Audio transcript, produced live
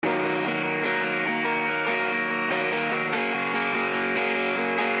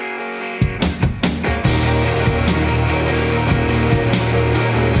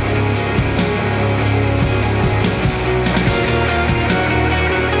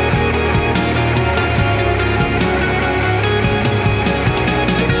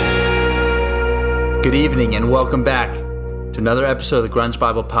Good evening and welcome back to another episode of the Grunge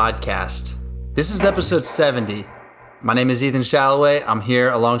Bible Podcast. This is episode 70. My name is Ethan Shalloway. I'm here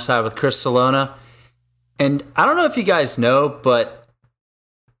alongside with Chris Salona. And I don't know if you guys know, but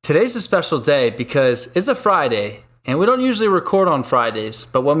today's a special day because it's a Friday, and we don't usually record on Fridays.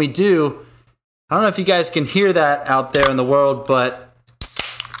 But when we do, I don't know if you guys can hear that out there in the world, but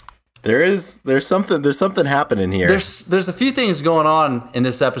there's something happening here. There's a few things going on in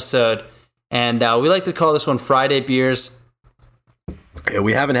this episode, and we like to call this one Friday Beers. Yeah,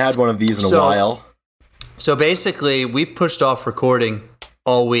 we haven't had one of these in a while. So basically, we've pushed off recording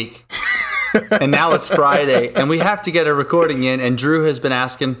all week. And now it's Friday, and we have to get a recording in. And Drew has been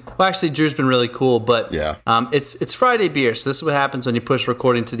asking. Well, actually, Drew's been really cool, but yeah, it's Friday beer. So this is what happens when you push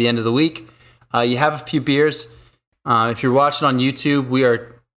recording to the end of the week. You have a few beers. If you're watching on YouTube,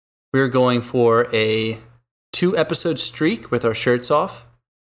 we're going for a 2-episode streak with our shirts off.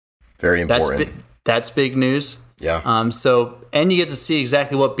 Very important. That's big news. Yeah. And you get to see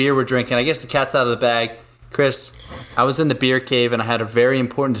exactly what beer we're drinking. I guess the cat's out of the bag. Chris, I was in the beer cave and I had a very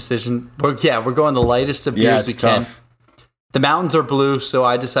important decision. We're going the lightest of beers we can. Tough. The mountains are blue, so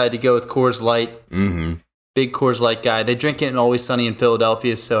I decided to go with Coors Light. Mm-hmm. Big Coors Light guy. They drink it in Always Sunny in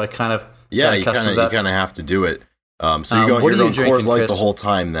Philadelphia, so I kind of you kind of have to do it. So you're going Coors Light the whole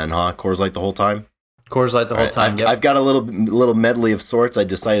time, then, huh? Coors Light the whole time. Coors Light the whole time. Yep. I've got a little medley of sorts. I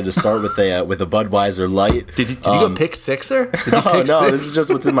decided to start with a Budweiser Light. Did you go pick sixer? No, this is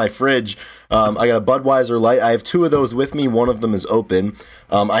just what's in my fridge. I got a Budweiser Light. I have 2 of those with me. One of them is open.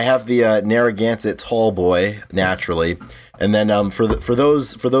 I have the Narragansett Tall Boy, naturally, and then for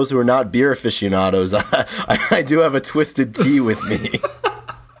those who are not beer aficionados, I do have a Twisted Tea with me.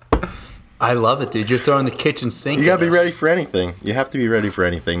 I love it, dude. You're throwing the kitchen sink. You got to be ready for anything. You have to be ready for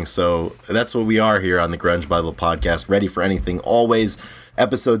anything. So that's what we are here on the Grunge Bible Podcast. Ready for anything, always.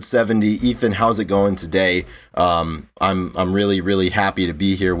 Episode 70. Ethan, how's it going today? I'm really, really happy to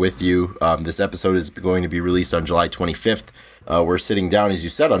be here with you. This episode is going to be released on July 25th. We're sitting down, as you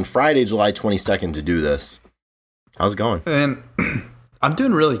said, on Friday, July 22nd to do this. How's it going? And I'm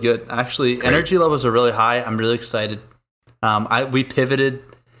doing really good. Actually, great. Energy levels are really high. I'm really excited. We pivoted.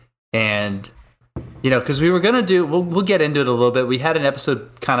 And, because we were going to we'll get into it a little bit. We had an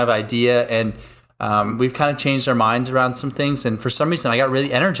episode kind of idea, and we've kind of changed our minds around some things. And for some reason, I got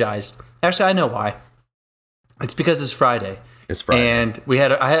really energized. Actually, I know why. It's because it's Friday. It's Friday. And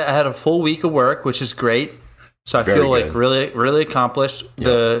I had a full week of work, which is great. So I feel like really, really accomplished. Yep.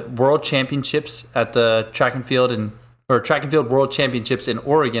 The World Championships at the Track and Field World Championships in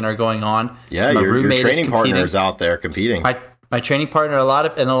Oregon are going on. Yeah, your training partner is out there competing. My training partner, a lot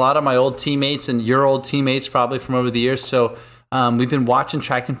of my old teammates and your old teammates probably from over the years. So we've been watching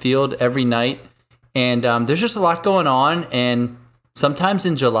track and field every night, and there's just a lot going on. And sometimes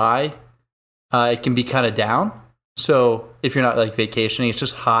in July, it can be kind of down. So if you're not like vacationing, it's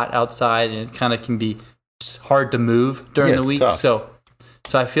just hot outside, and it kind of can be hard to move during the week. Tough. So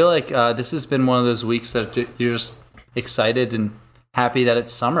I feel like this has been one of those weeks that you're just excited and happy that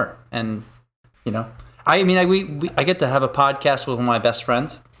it's summer, and I get to have a podcast with one of my best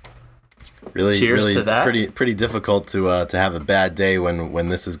friends. Cheers to that. Pretty difficult to have a bad day when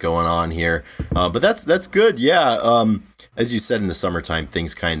this is going on here, but that's good. Yeah, as you said, in the summertime,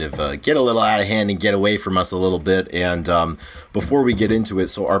 things kind of get a little out of hand and get away from us a little bit. And before we get into it,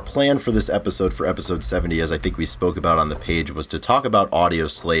 so our plan for this episode, for episode 70, as I think we spoke about on the page, was to talk about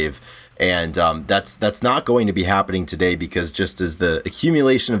Audioslave. And that's not going to be happening today because just as the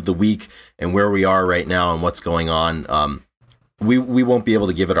accumulation of the week and where we are right now and what's going on, we won't be able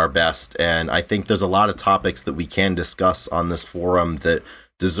to give it our best. And I think there's a lot of topics that we can discuss on this forum that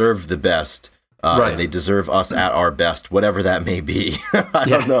deserve the best. Right. And they deserve us at our best, whatever that may be. I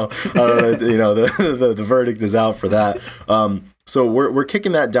don't know. The verdict is out for that. So we're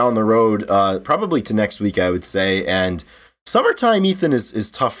kicking that down the road, probably to next week, I would say. And summertime, Ethan,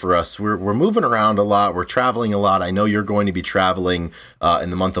 is tough for us. We're moving around a lot. We're traveling a lot. I know you're going to be traveling in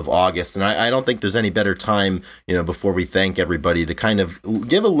the month of August, and I don't think there's any better time, before we thank everybody, to kind of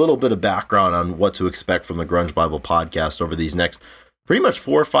give a little bit of background on what to expect from the Grunge Bible Podcast over these next pretty much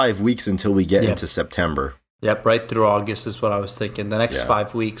 4 or 5 weeks until we get into September. Yep, right through August is what I was thinking. The next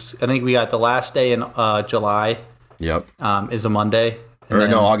 5 weeks. I think we got the last day in July. Yep. Is a Monday.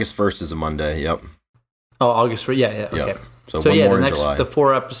 August 1st is a Monday. Yep. Oh, August 1st. Yeah. Okay. Yep. So the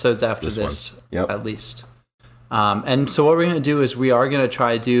 4 episodes after this at least. And so what we're going to do is we are going to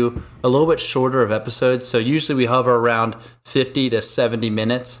try to do a little bit shorter of episodes. So usually we hover around 50 to 70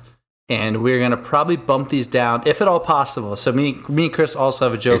 minutes, and we're going to probably bump these down if at all possible. So me and Chris also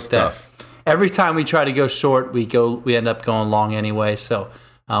have a joke that every time we try to go short, we end up going long anyway. So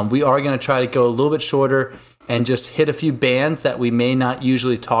We are going to try to go a little bit shorter and just hit a few bands that we may not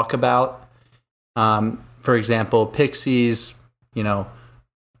usually talk about. For example, Pixies,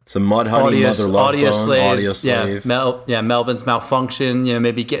 some Mudhoney, Mother Love Bone, Audioslave. Melvin's Malfunction.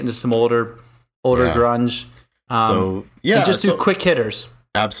 Maybe get into some older grunge. And just do quick hitters.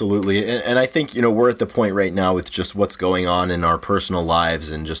 Absolutely. And I think, we're at the point right now with just what's going on in our personal lives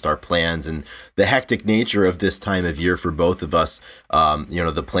and just our plans and the hectic nature of this time of year for both of us.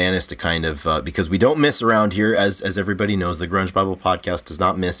 The plan is to kind of, because we don't miss around here, as everybody knows, the Grunge Bible podcast does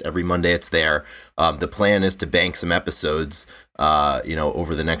not miss. Every Monday it's there. The plan is to bank some episodes,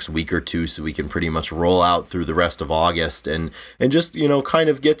 over the next week or two so we can pretty much roll out through the rest of August and just, kind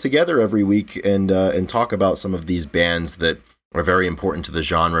of get together every week and talk about some of these bands that are very important to the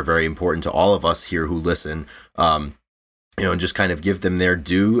genre, very important to all of us here who listen, and just kind of give them their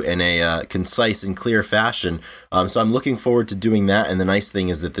due in a concise and clear fashion. So I'm looking forward to doing that. And the nice thing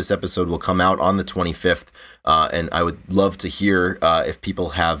is that this episode will come out on the 25th. And I would love to hear if people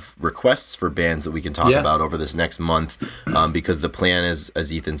have requests for bands that we can talk about over this next month, because the plan is,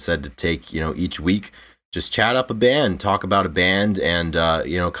 as Ethan said, to take, each week, just chat up a band, talk about a band, and,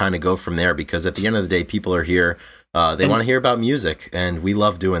 kind of go from there. Because at the end of the day, people are here. They want to hear about music, and we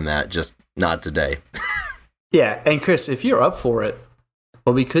love doing that, just not today. Yeah, and Chris, if you're up for it,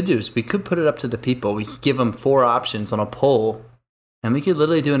 what we could do is we could put it up to the people. We could give them 4 options on a poll, and we could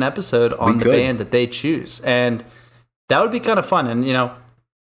literally do an episode on the band that they choose. And that would be kind of fun. And,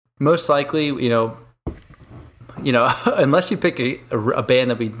 most likely, unless you pick a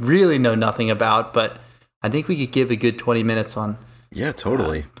band that we really know nothing about, but I think we could give a good 20 minutes on. Yeah,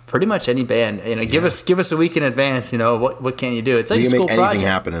 totally. Pretty much any band. Give us a week in advance. What can you do? It's like a school project. You can make anything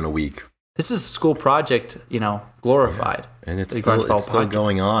happen in a week. This is a school project, glorified. Yeah. And it's still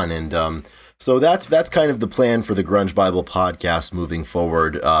going on. And so that's kind of the plan for the Grunge Bible podcast moving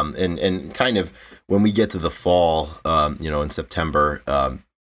forward. And kind of when we get to the fall, in September,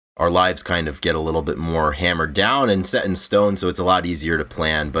 our lives kind of get a little bit more hammered down and set in stone, so it's a lot easier to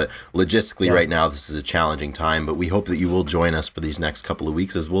plan. But logistically, right now, this is a challenging time. But we hope that you will join us for these next couple of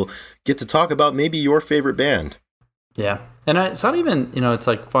weeks as we'll get to talk about maybe your favorite band. Yeah. And it's not even, it's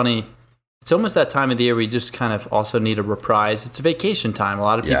like funny. It's almost that time of the year we just kind of also need a reprise. It's a vacation time. A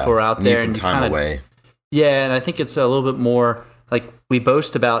lot of people are out there. Need some time away. Yeah, and I think it's a little bit more like we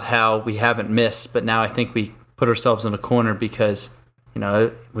boast about how we haven't missed, but now I think we put ourselves in a corner because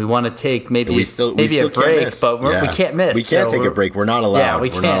we want to take maybe a break, but we can't miss. We can't take a break. We're not allowed. Yeah,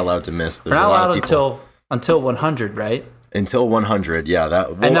 we're not allowed to miss. We're not allowed until 100, right? Until 100, yeah.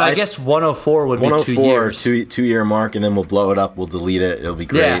 And then I guess 104 would be 2 years. 2-year mark, and then we'll blow it up. We'll delete it. It'll be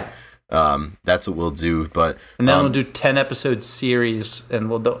great. Yeah. That's what we'll do. And then we'll do 10 episode series, and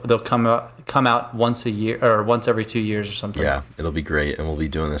they'll come out once a year or once every 2 years or something. Yeah, it'll be great, and we'll be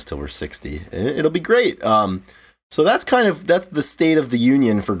doing this till we're 60, and it'll be great. So that's the state of the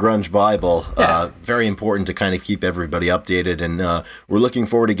union for Grunge Bible. Yeah. Very important to kind of keep everybody updated, and we're looking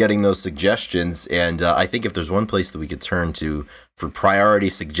forward to getting those suggestions. And I think if there's one place that we could turn to for priority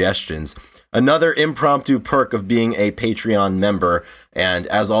suggestions, another impromptu perk of being a Patreon member. And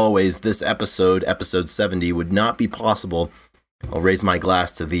as always, this episode 70, would not be possible. I'll raise my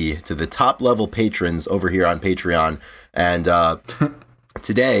glass to the top level patrons over here on Patreon, and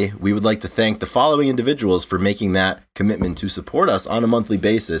today, we would like to thank the following individuals for making that commitment to support us on a monthly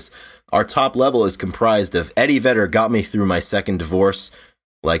basis. Our top level is comprised of Eddie Vedder, got me through my second divorce.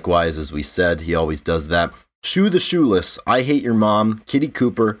 Likewise, as we said, he always does that. Shoe the Shoeless, I Hate Your Mom, Kitty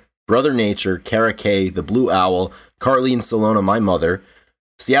Cooper, Brother Nature, Kara K, The Blue Owl, Carlene Salona, my mother,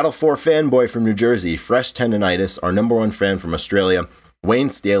 Seattle 4 fanboy from New Jersey, Fresh Tendonitis, our number 1 fan from Australia, Wayne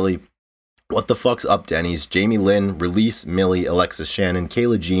Staley, What the Fuck's Up Denny's, Jamie Lynn, Release, Millie, Alexis Shannon,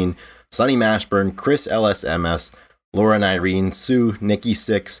 Kayla Jean, Sonny Mashburn, Chris LSMS, Lauren Irene, Sue, Nikki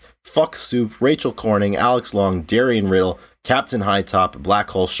Six, Fuck Soup, Rachel Corning, Alex Long, Darian Riddle, Captain Hightop, Black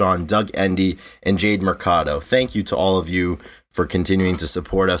Hole Sean, Doug Endy, and Jade Mercado. Thank you to all of you for continuing to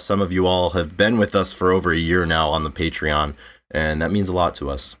support us. Some of you all have been with us for over a year now on the Patreon, and that means a lot to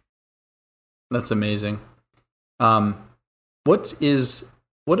us. That's amazing. What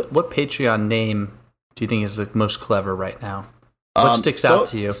Patreon name do you think is the most clever right now? What sticks out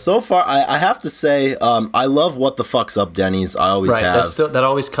to you? So far, I have to say, I love What the Fuck's Up Denny's. I always have. That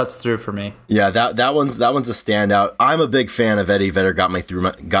always cuts through for me. Yeah, that one's a standout. I'm a big fan of Eddie Vedder. Got me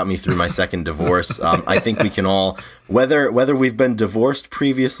through my second divorce. I think we can all, whether we've been divorced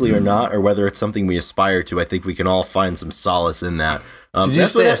previously or not, or whether it's something we aspire to, I think we can all find some solace in that. Did you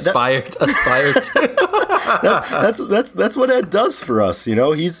say aspire to? That's what Ed does for us. You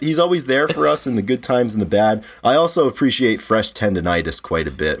know, he's always there for us in the good times and the bad. I also appreciate Fresh Tendonitis quite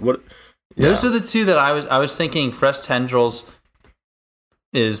a bit. Those are the two that I was thinking. Fresh Tendrils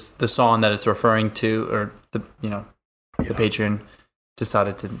is the song that it's referring to, or the Patreon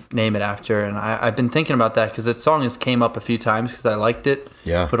decided to name it after, and I've been thinking about that because this song has came up a few times because I liked it.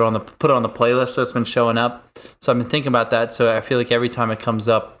 Yeah, put it on the playlist, so it's been showing up. So I've been thinking about that. So I feel like every time it comes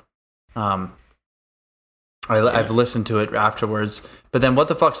up, I've listened to it afterwards. But then, what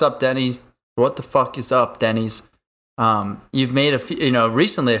the fuck's up, Denny? What the fuck is up, Denny's? You've made a few,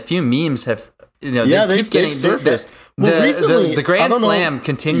 recently a few memes have. They keep getting surfaced. The Grand Slam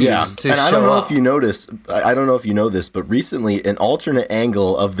continues to show up. And I don't know if you notice. I don't know if you know this, but recently an alternate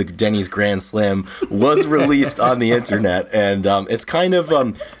angle of the Denny's Grand Slam was released on the internet, and it's kind of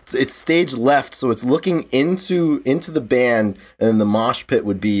it's stage left, so it's looking into the band, and the mosh pit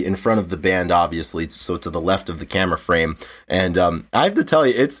would be in front of the band, obviously, so to the left of the camera frame. And I have to tell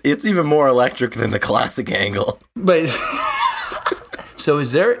you, it's even more electric than the classic angle. But. So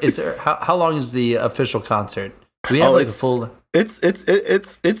is there how long is the official concert? Do we have a full? It's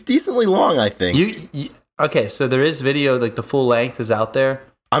decently long, I think. Okay, so there is video, like the full length is out there.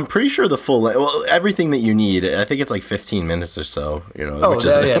 I'm pretty sure the full length, well, everything that you need. I think it's like 15 minutes or so. That's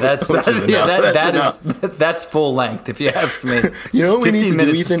full length. If you ask me, you know what we need to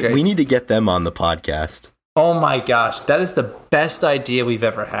do, Ethan? We need to get them on the podcast. Oh my gosh, that is the best idea we've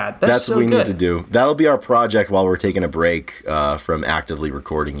ever had. That's so what we good. need to do. That'll be our project while we're taking a break from actively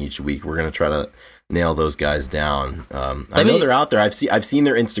recording each week. We're gonna try to nail those guys down. I know they're out there. I've seen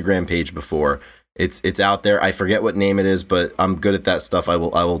their Instagram page before. It's out there. I forget what name it is, but I'm good at that stuff. I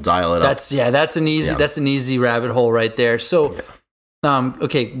will dial it up. That's an easy rabbit hole right there. So,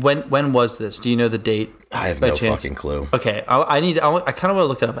 okay, when was this? Do you know the date? I have no fucking clue. Okay, I kind of want to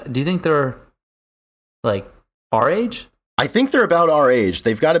look it up. Do you think they're like our age? I think they're about our age.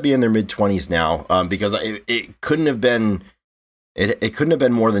 They've got to be in their mid-20s now, because it couldn't have been it couldn't have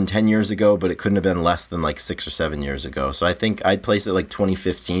been more than 10 years ago, but it couldn't have been less than like 6 or 7 years ago. So I think I'd place it like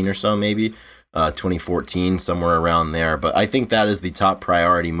 2015 or so, maybe 2014, somewhere around there. But I think that is the top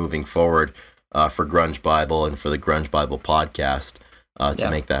priority moving forward for Grunge Bible and for the Grunge Bible podcast to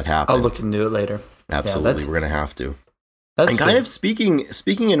make that happen. I'll look into it later. Absolutely, we're gonna have to. And kind of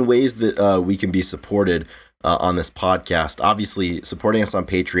speaking in ways that we can be supported on this podcast, obviously supporting us on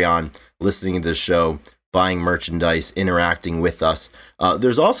Patreon, listening to the show, buying merchandise, interacting with us.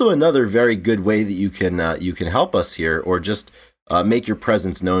 There's also another very good way that you can help us here, or just make your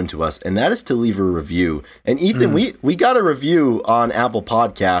presence known to us, and that is to leave a review. And Ethan, we got a review on Apple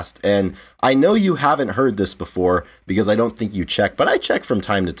Podcast, and I know you haven't heard this before because I don't think you check, but I check from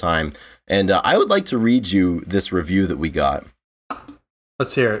time to time. And I would like to read you this review that we got.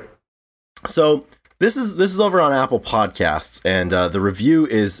 Let's hear it. So this is over on Apple Podcasts, and the review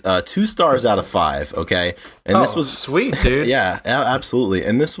is 2 stars out of 5. Okay, and this was sweet, dude. Yeah, absolutely.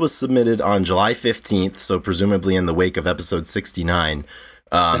 And this was submitted on July 15th, so presumably in the wake of episode 69.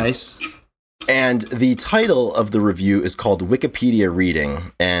 Nice. And the title of the review is called Wikipedia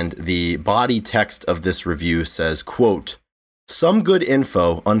Reading, and the body text of this review says, quote, "Some good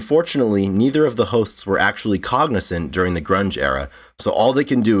info. Unfortunately, neither of the hosts were actually cognizant during the grunge era, so all they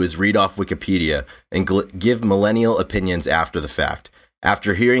can do is read off Wikipedia and give millennial opinions after the fact.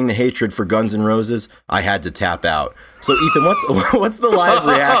 After hearing the hatred for Guns N' Roses, I had to tap out." So, Ethan, what's the live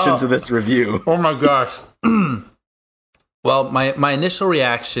reaction to this review? Oh my gosh. Well, my initial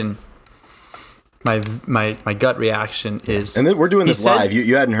reaction, my gut reaction is, and then we're doing this live.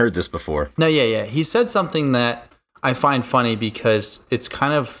 You hadn't heard this before. No, yeah. He said something that I find funny because it's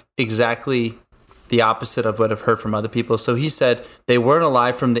kind of exactly the opposite of what I've heard from other people. So he said they weren't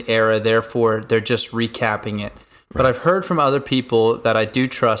alive from the era, therefore they're just recapping it. Right. But I've heard from other people that I do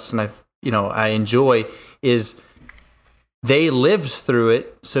trust and I enjoy is they lived through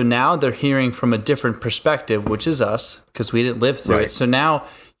it. So now they're hearing from a different perspective, which is us, because we didn't live through it. So now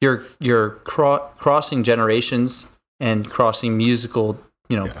you're crossing generations and crossing musical,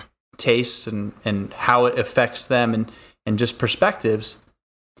 tastes and how it affects them and just perspectives.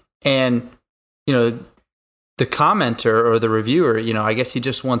 And, the commenter or the reviewer, I guess he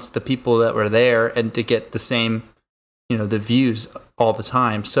just wants the people that were there and to get the same, the views all the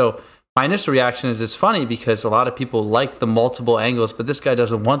time. So my initial reaction is it's funny because a lot of people like the multiple angles, but this guy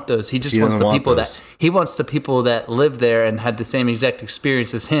doesn't want those. He wants the people that live there and had the same exact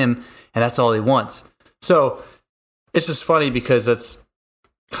experience as him, and that's all he wants. So it's just funny because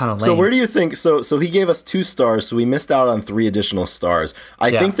kind of lame. So where do you think? So he gave us 2 stars, so we missed out on 3 additional stars.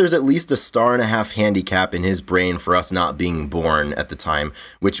 I think there's at least a 1.5 star handicap in his brain for us not being born at the time,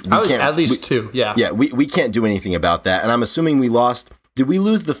 which we can't. At least 2, yeah. Yeah, we can't do anything about that. And I'm assuming we lost. Did we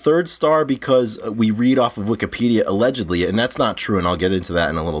lose the 3rd star because we read off of Wikipedia allegedly? And that's not true, and I'll get into that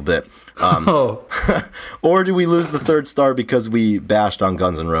in a little bit. Or do we lose the 3rd star because we bashed on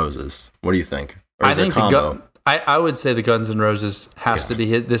Guns N' Roses? What do you think? Or is I think it a combo? I would say the Guns N' Roses has to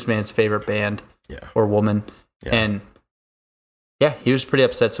be this man's favorite band or woman. Yeah. And yeah, he was pretty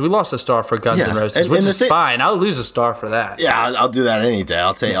upset. So we lost a star for Guns N' Roses, which is fine. I'll lose a star for that. Yeah, I'll do that any day.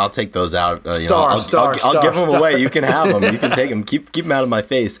 I'll take those out. I'll give them away. You can have them. You can take them. Keep them out of my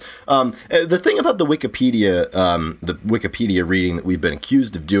face. The thing about the Wikipedia reading that we've been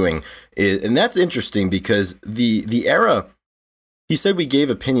accused of doing is, and that's interesting because the era. He said we gave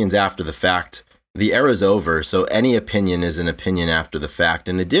opinions after the fact. The era's over, so any opinion is an opinion after the fact.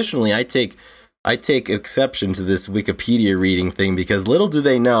 And additionally, I take exception to this Wikipedia reading thing because little do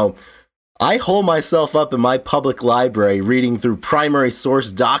they know, I hole myself up in my public library reading through primary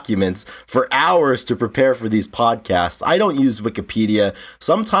source documents for hours to prepare for these podcasts. I don't use Wikipedia.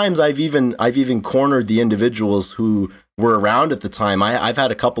 Sometimes I've even cornered the individuals who were around at the time. I've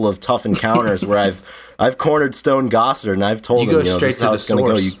had a couple of tough encounters where I've cornered Stone Gossard and I've told him, this is how it's going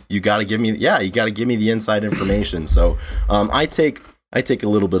to go. You got to give me, the inside information. So I take a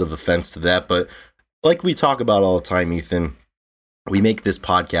little bit of offense to that, but like we talk about all the time, Ethan, we make this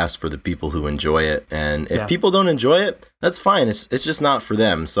podcast for the people who enjoy it, and if people don't enjoy it, that's fine. It's just not for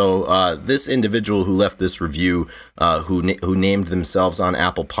them. So this individual who left this review, who named themselves on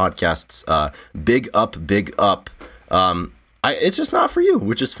Apple Podcasts, big up. It's just not for you,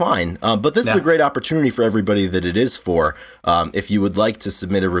 which is fine. But this is a great opportunity for everybody that it is for. If you would like to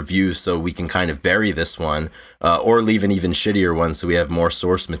submit a review so we can kind of bury this one, or leave an even shittier one so we have more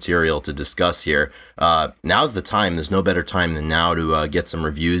source material to discuss here, now's the time. There's no better time than now to get some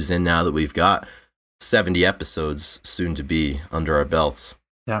reviews in now that we've got 70 episodes soon to be under our belts.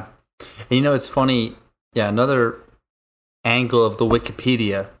 Yeah. And it's funny. Yeah, another angle of the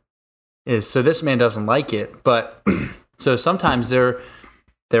Wikipedia is, so this man doesn't like it, but... So sometimes there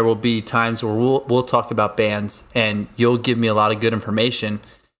will be times where we'll talk about bands and you'll give me a lot of good information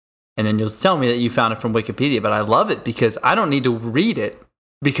and then you'll tell me that you found it from Wikipedia, but I love it because I don't need to read it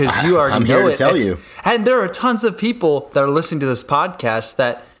because you already know it. I'm here to tell you. And there are tons of people that are listening to this podcast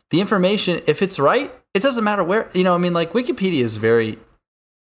that the information, if it's right, it doesn't matter where, Wikipedia is very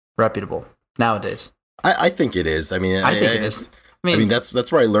reputable nowadays. I think it is. I think it is. I mean,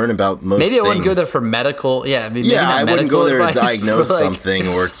 that's where I learn about most things. Maybe I wouldn't go there for medical. Yeah, I wouldn't go there to diagnose something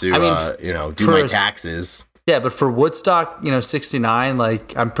or to, do my taxes. Yeah, but for Woodstock, 69,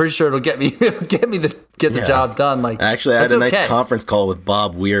 I'm pretty sure it'll get me the job done. Actually, I had a nice conference call with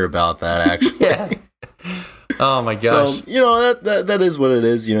Bob Weir about that. Actually, yeah. Oh my gosh. So that is what it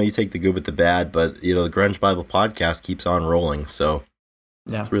is. You take the good with the bad, but the Grunge Bible podcast keeps on rolling. So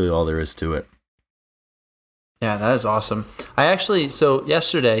that's really all there is to it. Yeah, that is awesome. I actually,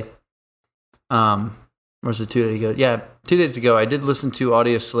 yesterday, was it 2 days ago? Yeah, 2 days ago, I did listen to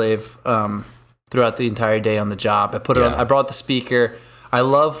Audioslave throughout the entire day on the job. I put it on, I brought the speaker. I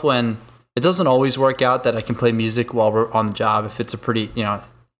love when, it doesn't always work out that I can play music while we're on the job if it's a pretty,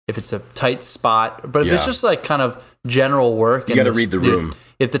 if it's a tight spot. But if it's just kind of general work. You got to read the room.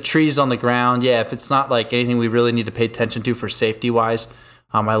 If the tree's on the ground, if it's not anything we really need to pay attention to for safety-wise,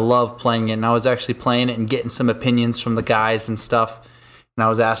 I love playing it, and I was actually playing it and getting some opinions from the guys and stuff. And I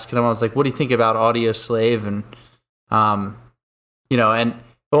was asking them, I was like, "What do you think about Audioslave?" And one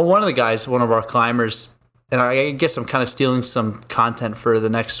of the guys, one of our climbers, and I guess I'm kind of stealing some content for the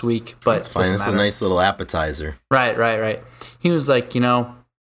next week, but it's fine. It's a nice little appetizer. Right. He was like, he's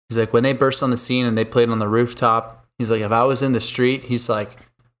like, when they burst on the scene and they played on the rooftop, he's like, if I was in the street, he's like,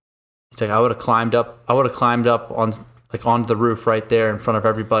 I would have climbed up on. Onto the roof right there in front of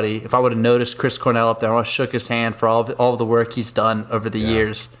everybody. If I would have noticed Chris Cornell up there, I would have shook his hand for all of the work he's done over the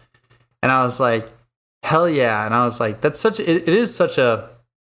years. And I was like, hell yeah. And I was like, it is such a,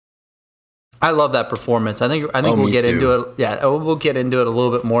 I love that performance. I think we'll get into it. Yeah, we'll get into it a little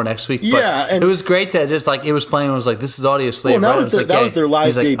bit more next week. Yeah, but it was great that just it was playing. I was like, this is Audioslave. Well, that was their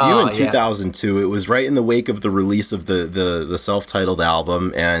live debut in 2002. It was right in the wake of the release of the self-titled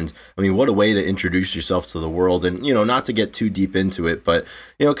album. And I mean, what a way to introduce yourself to the world. And not to get too deep into it, but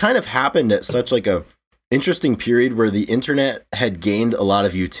it kind of happened at such a interesting period where the internet had gained a lot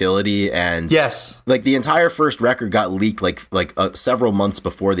of utility, and the entire first record got leaked several months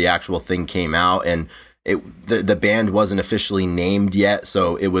before the actual thing came out, and the band wasn't officially named yet,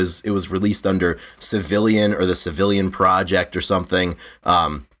 so it was released under Civilian or the Civilian Project or something.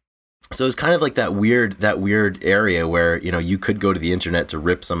 So it's kind of like that weird area where, you know, you could go to the internet to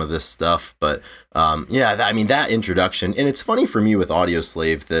rip some of this stuff. But that introduction, and it's funny for me with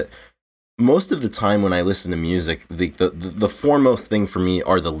Audioslave that most of the time when I listen to music, the foremost thing for me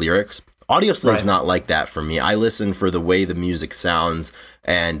are the lyrics. Audioslave's not like that for me. I listen for the way the music sounds,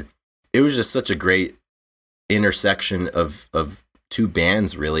 and it was just such a great intersection of two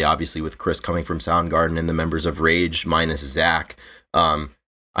bands, really, obviously with Chris coming from Soundgarden and the members of Rage minus Zach.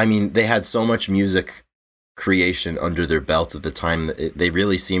 I mean, they had so much music creation under their belts at the time that they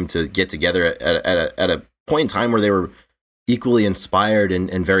really seemed to get together at a point in time where they were equally inspired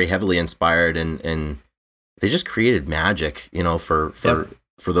and very heavily inspired, and they just created magic, you know, for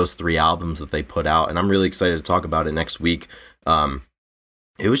those 3 albums that they put out. And I'm really excited to talk about it next week.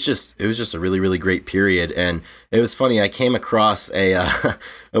 It was just a really, really great period. And it was funny, I came across when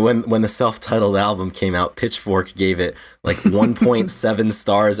the self-titled album came out, Pitchfork gave it like 1.7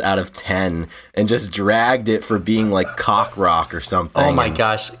 stars out of 10 and just dragged it for being like cock rock or something. Oh my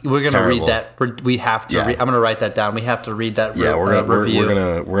gosh, we're gonna read that. We have to. I'm gonna write that down. We have to read that. Review.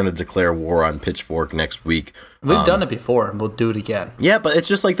 We're gonna declare war on Pitchfork next week. We've done it before, and we'll do it again. Yeah, but it's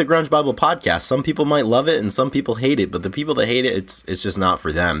just like the Grunge Bible podcast. Some people might love it, and some people hate it. But the people that hate it, it's just not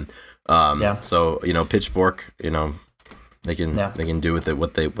for them. So, you know, Pitchfork, you know, they can do with it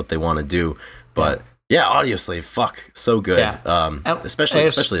what they want to do. But Audioslave, fuck, so good.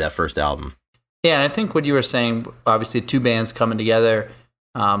 Especially that first album. Yeah, and I think what you were saying, obviously 2 bands coming together.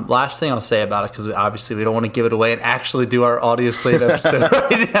 Last thing I'll say about it, because obviously we don't want to give it away and actually do our Audioslave episode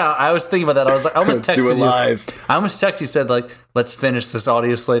right now. I was thinking about that. I was like, I almost texted do it live. I almost texted you, said like, let's finish this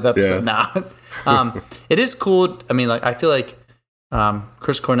Audioslave episode now. It is cool. I mean, like, I feel like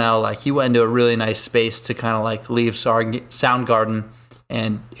Chris Cornell, like, he went into a really nice space to kind of like leave Soundgarden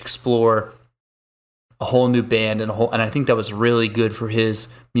and explore a whole new band and I think that was really good for his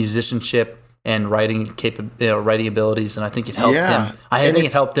musicianship and writing abilities, and I think it helped him. I think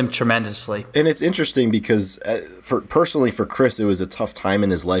it helped him tremendously. And it's interesting because for Chris, it was a tough time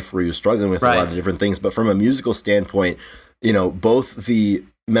in his life where he was struggling with a lot of different things. But from a musical standpoint, you know, both the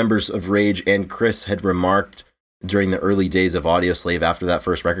members of Rage and Chris had remarked during the early days of Audioslave after that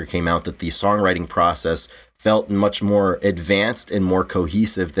first record came out that the songwriting process felt much more advanced and more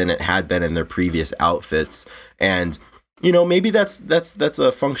cohesive than it had been in their previous outfits. And, you know, maybe that's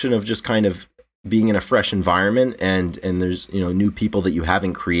a function of just kind of being in a fresh environment and there's, you know, new people that you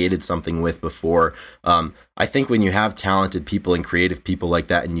haven't created something with before. I think when you have talented people and creative people like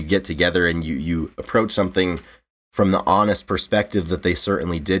that and you get together and you approach something from the honest perspective that they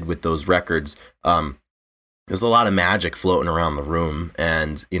certainly did with those records, there's a lot of magic floating around the room.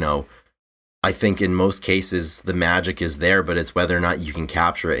 And, you know, I think in most cases the magic is there, but it's whether or not you can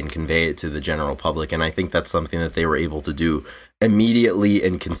capture it and convey it to the general public. And I think that's something that they were able to do immediately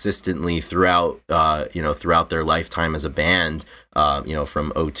and consistently throughout their lifetime as a band,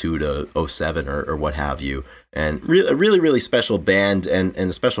 from 02 to 07 or what have you. And a really, really special band and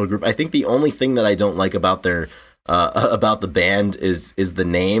a special group. I think the only thing that I don't like about about the band is the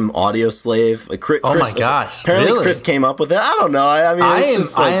name Audioslave. Like Chris, oh my gosh! Apparently, really? Chris came up with it. I don't know. I mean,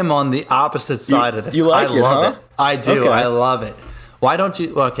 I am on the opposite side of this. You like I love it. I do. Okay. I love it. Why don't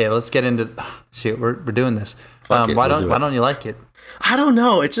you? Okay, let's get into. Shoot, we're doing this. Why don't you like it? I don't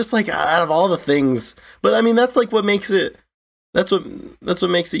know. It's just like out of all the things, but I mean that's like what makes it. That's what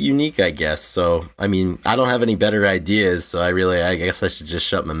makes it unique, I guess. So I mean, I don't have any better ideas. So I guess I should just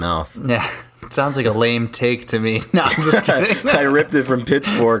shut my mouth. Yeah. It sounds like a lame take to me. No, I'm just kidding. I ripped it from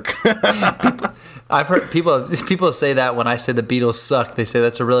Pitchfork. I've heard people say that when I say the Beatles suck. They say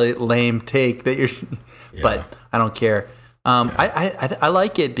that's a really lame take that you're. Yeah. But I don't care. I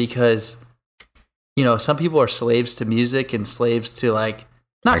like it because, you know, some people are slaves to music and slaves to like.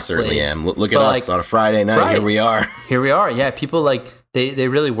 Not I certainly slaves, am. Look at us on a Friday night. Right. Here we are. Here we are. Yeah, people like they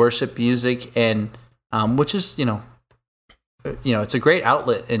really worship music and which is it's a great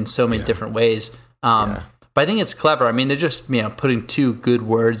outlet in so many different ways. But I think it's clever. I mean, they're just, putting 2 good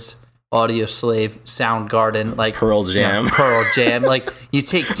words, Audioslave, Soundgarden, like Pearl Jam. Pearl Jam. Like you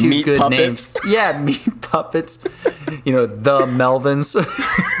take 2 Meat good Puppets. names. Yeah, Meat Puppets. The Melvins.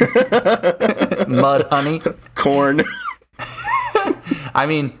 Mud Honey. Corn. I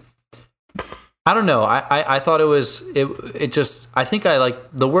mean, I don't know. I thought it just, I think I like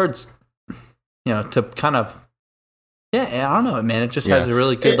the words, to kind of, I don't know, man. It just has a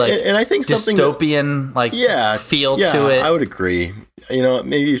really good, and I think dystopian, feel to it. I would agree.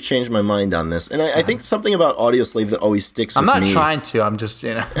 maybe you've changed my mind on this. And I think something about Audioslave that always sticks with me. I'm not trying to. I'm just,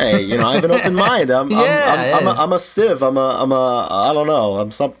 Hey, I have an open mind. I'm a sieve. I don't know.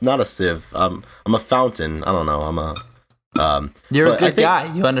 Not a sieve. I'm a fountain. I don't know. You're a good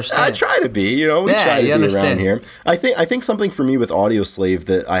guy. You understand. I try to be. We try to be around here. I think something for me with Audioslave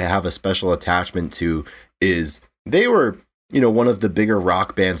that I have a special attachment to is they were, one of the bigger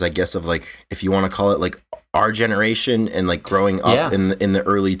rock bands, I guess, of like, if you want to call it like our generation and like growing up in the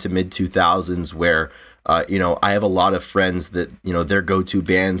early to mid 2000s, where I have a lot of friends that their go-to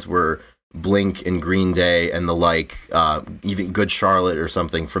bands were Blink and Green Day and the like, even Good Charlotte or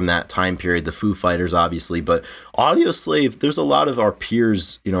something from that time period, the Foo Fighters obviously, but Audioslave, there's a lot of our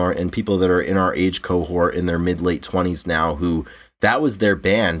peers and people that are in our age cohort in their mid late 20s now who that was their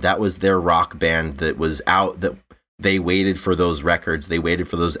band, that was their rock band that was out, that they waited for those records. They waited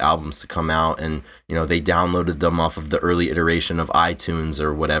for those albums to come out, and they downloaded them off of the early iteration of iTunes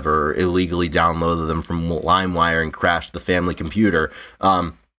or whatever, or illegally downloaded them from LimeWire and crashed the family computer.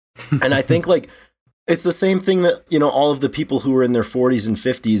 And I think like it's the same thing that all of the people who are in their 40s and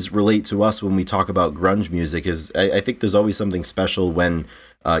 50s relate to us when we talk about grunge music. Is I think there's always something special when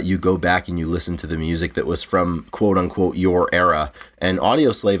you go back and you listen to the music that was from quote unquote your era. And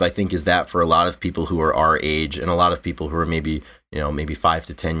Audioslave, I think, is that for a lot of people who are our age and a lot of people who are maybe 5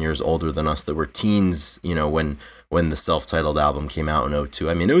 to 10 years older than us that were teens, when the self-titled album came out in '02.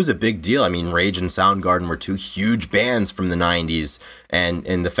 I mean, it was a big deal. I mean, Rage and Soundgarden were two huge bands from the 90s, and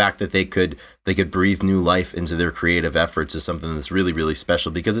the fact that they could breathe new life into their creative efforts is something that's really, really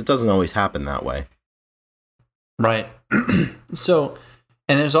special because it doesn't always happen that way. Right. So,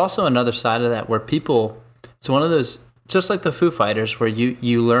 and there's also another side of that where people, it's one of those, just like the Foo Fighters, where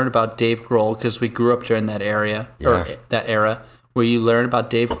you learn about Dave Grohl because we grew up during that area, or that era, where you learn about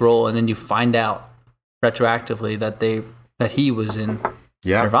Dave Grohl and then you find out retroactively that he was in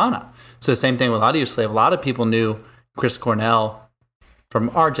Nirvana. So the same thing with Audioslave. A lot of people knew Chris Cornell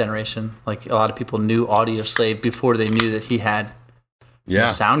from our generation. Like a lot of people knew Audioslave before they knew that he had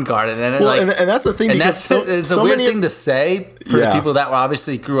Soundgarden. And that's the thing. And it's a weird thing to say for the people that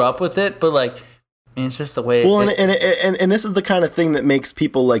obviously grew up with it, but like, I mean, it's just the way. Well, and this is the kind of thing that makes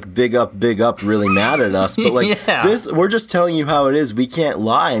people like big up really mad at us. But like this, we're just telling you how it is. We can't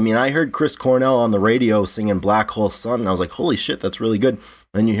lie. I mean, I heard Chris Cornell on the radio singing Black Hole Sun, and I was like, holy shit, that's really good.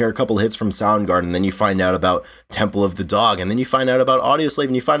 Then you hear a couple of hits from Soundgarden, then you find out about Temple of the Dog, and then you find out about Audioslave,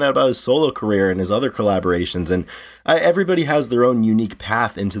 and you find out about his solo career and his other collaborations. And everybody has their own unique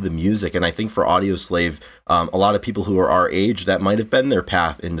path into the music. And I think for Audioslave, a lot of people who are our age, that might have been their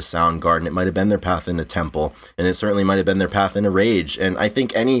path into Soundgarden. It might have been their path into Temple, and it certainly might have been their path into Rage. And I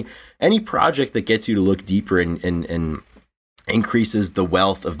think any project that gets you to look deeper and increases the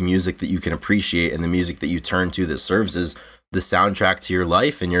wealth of music that you can appreciate and the music that you turn to that serves as the soundtrack to your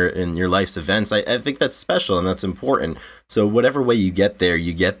life and your life's events, I think that's special and that's important. So whatever way you get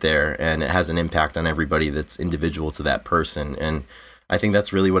there, and it has an impact on everybody that's individual to that person. And I think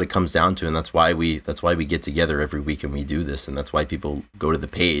that's really what it comes down to, and that's why we get together every week and we do this, and that's why people go to the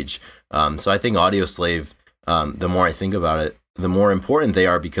page. So I think Audioslave, the more I think about it, the more important they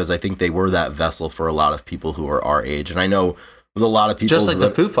are, because I think they were that vessel for a lot of people who are our age. And I know there's a lot of people just like the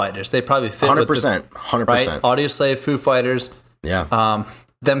Foo Fighters. They probably fit 100%, 100%. Right? Audioslave, Foo Fighters. Yeah.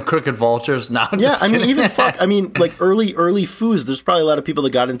 Them Crooked Vultures. No, I mean, even like early Foos. There's probably a lot of people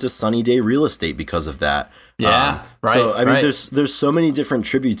that got into Sunny Day Real Estate because of that. Yeah, right. So I mean, there's so many different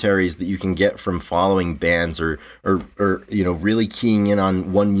tributaries that you can get from following bands or really keying in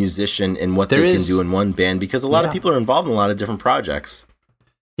on one musician and what they can do in one band, because a lot of people are involved in a lot of different projects.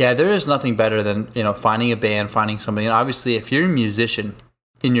 Yeah, there is nothing better than finding a band, finding somebody. And obviously, if you're a musician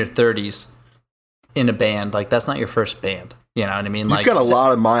in your 30s in a band, like that's not your first band. You know what I mean? You've got a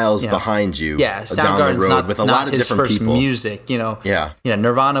lot of miles behind you. Yeah, down the road with a lot of different people. Music,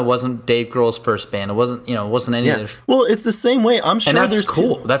 Nirvana wasn't Dave Grohl's first band. It wasn't any of their. Well, it's the same way. I'm sure and that's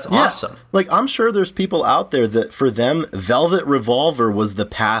cool. That's awesome. Like I'm sure there's people out there that for them, Velvet Revolver was the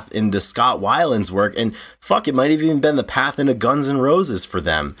path into Scott Weiland's work, and fuck, it might have even been the path into Guns N' Roses for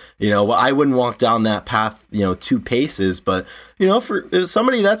them. I wouldn't walk down that path, 2 paces, but for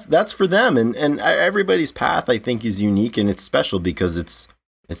somebody that's for them, and everybody's path I think is unique and it's special because it's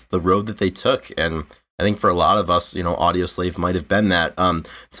the road that they took. And I think for a lot of us, Audioslave might have been that.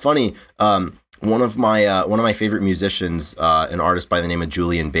 It's funny. One of my favorite musicians, an artist by the name of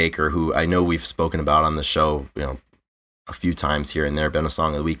Julian Baker, who I know we've spoken about on the show, a few times here and there, been a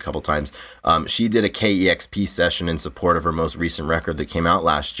song of the week a couple times. She did a KEXP session in support of her most recent record that came out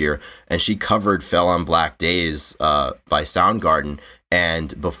last year, and she covered Fell on Black Days by Soundgarden.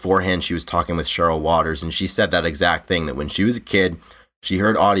 And beforehand, she was talking with Cheryl Waters, and she said that exact thing, that when she was a kid, she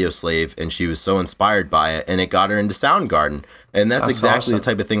heard Audioslave, and she was so inspired by it, and it got her into Soundgarden. And that's exactly awesome. the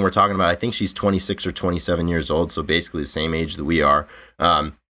type of thing we're talking about. I think she's 26 or 27 years old, so basically the same age that we are.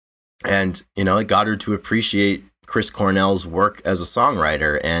 And, it got her to appreciate Chris Cornell's work as a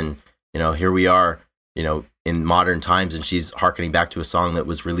songwriter. And, here we are, in modern times, and she's hearkening back to a song that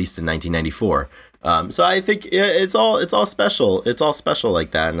was released in 1994. So I think it's all special. It's all special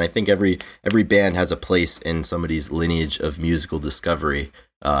like that. And I think every band has a place in somebody's lineage of musical discovery.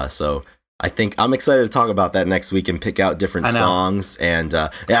 So I think I'm excited to talk about that next week and pick out different songs. And I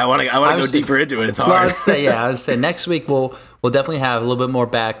want to go deeper into it. It's hard. Well, I would say next week we'll definitely have a little bit more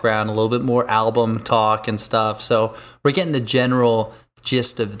background, a little bit more album talk and stuff. So we're getting the general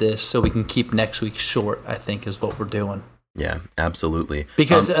gist of this, so we can keep next week short, I think, is what we're doing. Yeah, absolutely.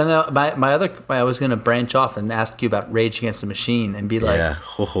 Because I was going to branch off and ask you about Rage Against the Machine and be like,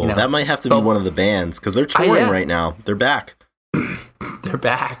 that might have to be one of the bands, because they're touring right now. They're back. They're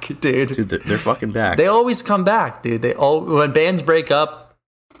back, dude. They're fucking back. They always come back, dude. When bands break up,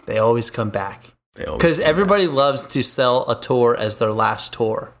 they always come back. Because everybody loves to sell a tour as their last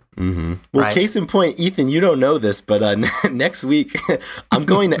tour. Mm-hmm. Well, Case in point, Ethan, you don't know this, but next week I'm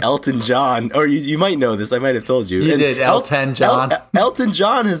going to Elton John, or you might know this. I might have told you. You did, Elton John. Elton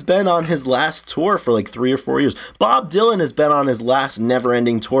John has been on his last tour for like 3 or 4 years. Bob Dylan has been on his last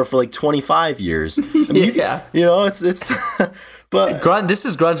never-ending tour for like 25 years. I mean, yeah. It's but this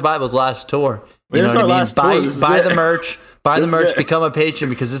is Grunge Bible's last tour. You know what I mean? Buy the merch. Buy the merch, become a patron,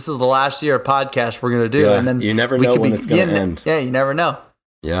 because this is the last year of podcast we're going to do. Yeah, and then you never know when it's going to end. Yeah, you never know.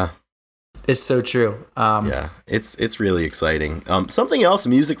 Yeah. It's so true. Yeah, it's really exciting. Something else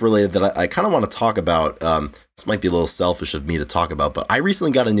music related that I kind of want to talk about. This might be a little selfish of me to talk about, but I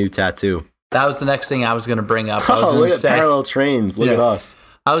recently got a new tattoo. That was the next thing I was going to bring up. I was going look to at say Parallel Trains. Look at us.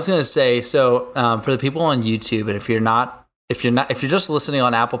 I was going to say, so for the people on YouTube, and if you're just listening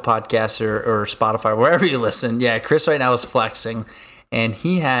on Apple Podcasts or Spotify, wherever you listen, Chris right now is flexing, and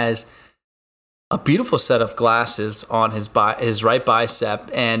he has a beautiful set of glasses on his right bicep.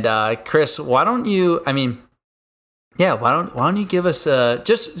 And Chris, why don't you give us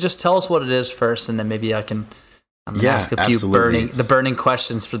just tell us what it is first, and then maybe I'm gonna ask a few burning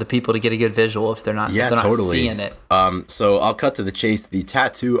questions for the people to get a good visual if they're not seeing it. So I'll cut to the chase. The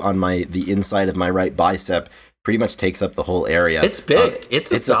tattoo on the inside of my right bicep pretty much takes up the whole area. It's big.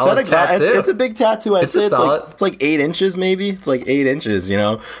 It's a solid tattoo. It's a big tattoo. It's like 8 inches, maybe. It's like 8 inches,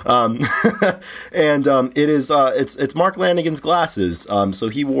 and it is it's Mark Lanigan's glasses. So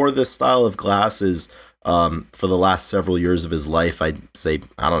he wore this style of glasses for the last several years of his life. I'd say,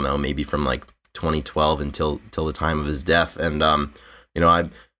 I don't know, maybe from like 2012 until the time of his death. And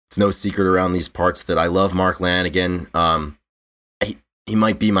it's no secret around these parts that I love Mark Lanigan. He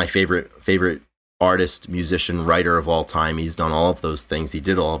might be my favorite artist, musician, writer of all time. He's done all of those things. He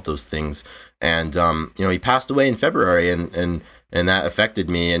did all of those things. And, he passed away in February, and that affected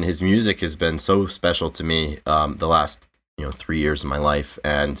me. And his music has been so special to me the last, 3 years of my life.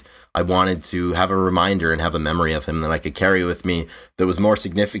 And I wanted to have a reminder and have a memory of him that I could carry with me that was more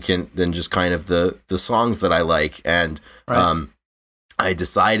significant than just kind of the songs that I like. And I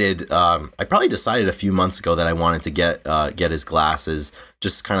decided, I probably decided a few months ago that I wanted to get his glasses,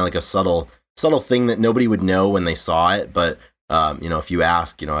 just kind of like a subtle thing that nobody would know when they saw it, but if you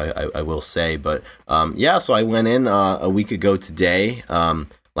ask, I will say. But so I went in a week ago today,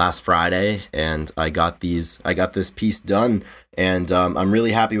 last Friday, and I got this piece done, and I'm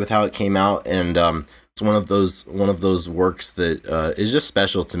really happy with how it came out. And it's one of those works that is just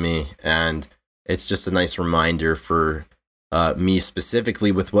special to me, and it's just a nice reminder for me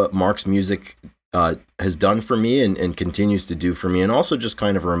specifically with what Mark's music has done for me and continues to do for me, and also just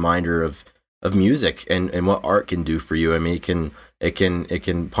kind of a reminder of music and what art can do for you. I mean, it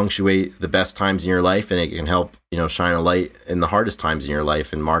can punctuate the best times in your life, and it can help, shine a light in the hardest times in your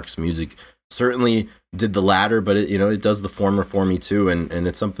life. And Mark's music certainly did the latter, but it does the former for me too. And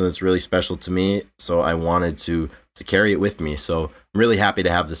it's something that's really special to me. So I wanted to carry it with me. So I'm really happy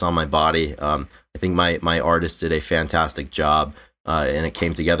to have this on my body. I think my artist did a fantastic job, and it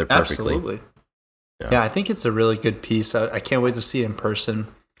came together perfectly. Absolutely. Yeah, I think it's a really good piece. I can't wait to see it in person.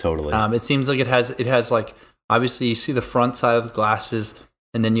 Totally. It seems like it has like, obviously you see the front side of the glasses,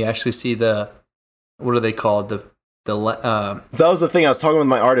 and then you actually see what are they called? That was the thing I was talking with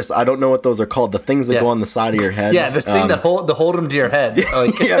my artist. I don't know what those are called. The things that go on the side of your head. Yeah, this thing that hold them to your head.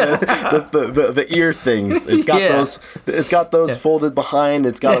 Like, the ear things. It's got those. It's got those folded behind.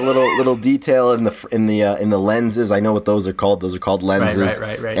 It's got a little detail in the lenses. I know what those are called. Those are called lenses.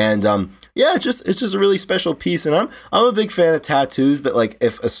 Right. And yeah, it's just a really special piece. And I'm a big fan of tattoos that, like,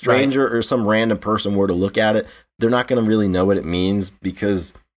 if a stranger or some random person were to look at it, they're not going to really know what it means,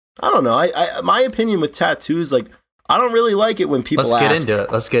 because I don't know. I my opinion with tattoos, like, I don't really like it when people Let's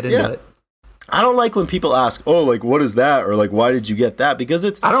get into it. I don't like when people ask, oh, like, what is that? Or, like, why did you get that? Because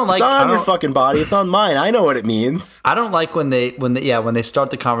it's not on your fucking body. It's on mine. I know what it means. I don't like when they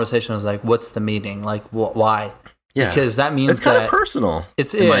start the conversation, it's like, what's the meaning? Like, why? Yeah. Because that means it's kind of personal.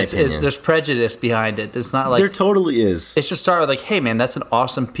 There's prejudice behind it. It's not like... There totally is. It should start with, like, hey, man, that's an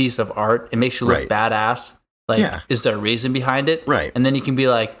awesome piece of art. It makes you look badass. Like, is there a reason behind it? Right. And then you can be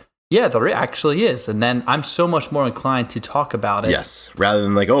like, yeah, there actually is. And then I'm so much more inclined to talk about it. Yes. Rather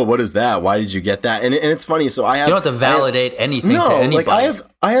than like, oh, what is that? Why did you get that? And it's funny. So I have... You don't have to validate anything to anybody. Like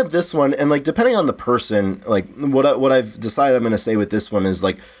I have this one, and, like, depending on the person, like, what I've decided I'm going to say with this one is,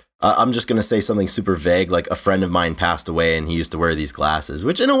 like, I'm just going to say something super vague, like, a friend of mine passed away and he used to wear these glasses,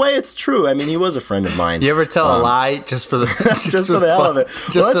 which in a way it's true. I mean, he was a friend of mine. You ever tell a lie just for the just for the hell of it?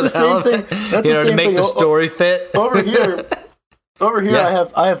 Just for the hell of it. That's the same thing. To make the story fit. Over here,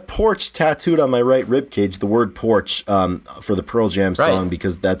 I have porch tattooed on my right rib cage, the word porch, for the Pearl Jam song,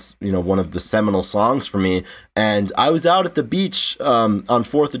 because that's, one of the seminal songs for me. And I was out at the beach on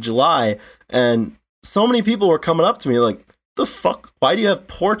 4th of July, and so many people were coming up to me like, the fuck? Why do you have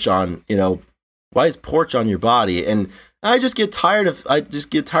porch on? Why is porch on your body? And I just get tired of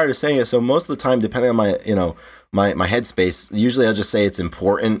saying it. So most of the time, depending on my headspace, usually I'll just say it's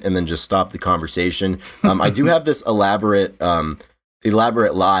important and then just stop the conversation. I do have this elaborate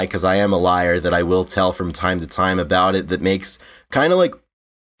lie, because I am a liar, that I will tell from time to time about it, that makes kind of like,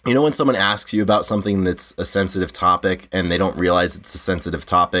 when someone asks you about something that's a sensitive topic and they don't realize it's a sensitive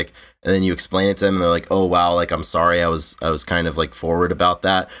topic, and then you explain it to them and they're like, oh wow, like, I'm sorry, I was kind of like forward about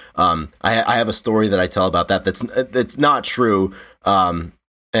that. I have a story that I tell about that that's not true. And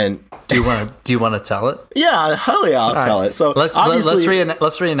do you want to tell it? Yeah, hell yeah, I'll tell it. So let's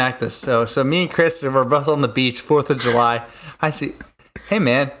reenact this. So me and Chris, we're both on the beach, 4th of July. I see. Hey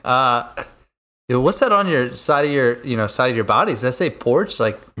man, what's that on your side of your body? Does that say porch?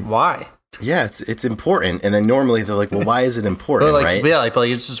 Like, why? Yeah, it's important. And then normally they're like, well, why is it important, right? Yeah, like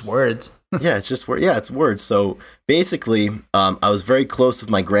it's just words. Yeah, it's just words. Yeah, it's words. So basically, I was very close with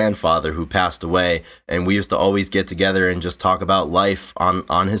my grandfather, who passed away, and we used to always get together and just talk about life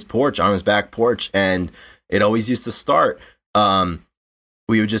on his porch, on his back porch, and it always used to start.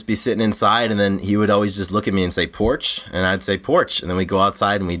 We would just be sitting inside, and then he would always just look at me and say porch, and I'd say porch, and then we'd go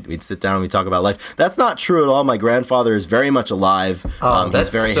outside and we'd sit down and we'd talk about life. That's not true at all. My grandfather is very much alive. He's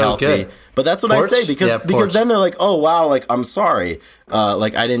very healthy. Good. But that's what porch? I say, because then they're like, oh wow, like, I'm sorry,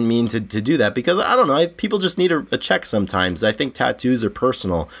 like, I didn't mean to do that, because I don't know, people just need a check sometimes. I think tattoos are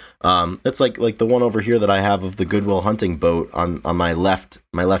personal. It's like the one over here that I have of the Goodwill Hunting boat on my left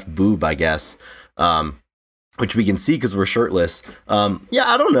boob, I guess. Which we can see because we're shirtless. Yeah,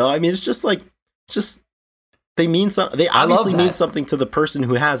 I don't know. I mean, it's just they mean something. They obviously mean something to the person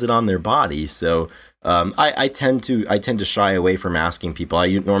who has it on their body. So I tend to shy away from asking people.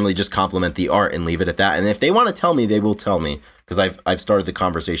 I normally just compliment the art and leave it at that. And if they want to tell me, they will tell me, because I've started the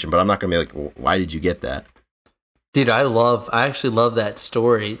conversation. But I'm not going to be like, well, why did you get that? Dude, I actually love that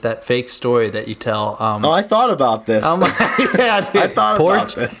story, that fake story that you tell. I thought about this. Yeah, dude. I thought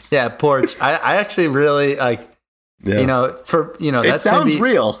about this. Yeah, porch. I actually really like. Yeah. That sounds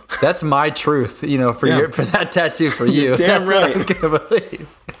real. That's my truth. For that tattoo for you. Damn right. I can't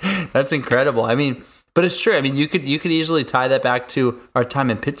believe. That's incredible. I mean, but it's true. I mean, you could easily tie that back to our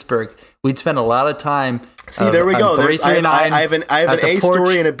time in Pittsburgh. We'd spend a lot of time. See, there we go. I have an A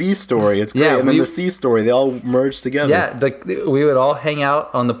story and a B story. It's great. And then the C story. They all merge together. Yeah, we would all hang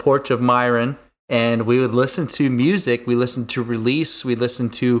out on the porch of Myron, and we would listen to music. We listened to Release. We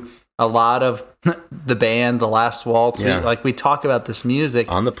listened to a lot of the band, The Last Waltz. Yeah. We talk about this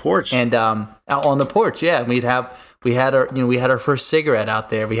music on the porch, and out on the porch. Yeah, we had our first cigarette out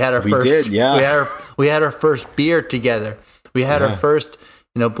there. We had our first beer together. We had our first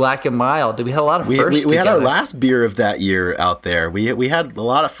Black and Mild. We had a lot of firsts. We had our last beer of that year out there. We had a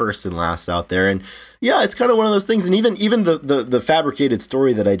lot of firsts and lasts out there, and yeah, it's kind of one of those things. And even the fabricated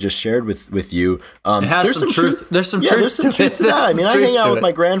story that I just shared with you, it has some truth. There's some truth to that. I mean, I hang out with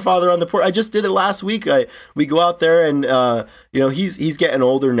my grandfather on the porch. I just did it last week. We go out there, and he's getting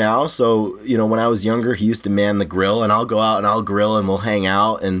older now. So when I was younger, he used to man the grill, and I'll go out and I'll grill, and we'll hang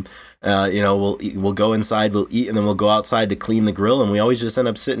out, and we'll go inside, we'll eat, and then we'll go outside to clean the grill, and we always just end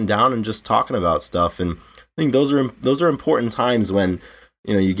up sitting down and just talking about stuff. And I think those are important times when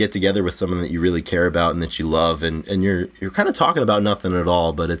you get together with someone that you really care about and that you love, and you're kind of talking about nothing at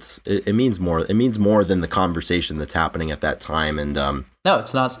all, but it means more. It means more than the conversation that's happening at that time. And no,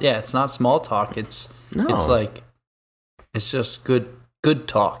 it's not. Yeah, it's not small talk. It's like it's just good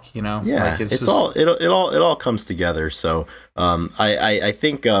talk. Yeah, like it all comes together. So I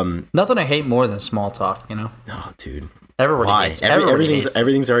think nothing I hate more than small talk. Oh, dude. Everybody hates it.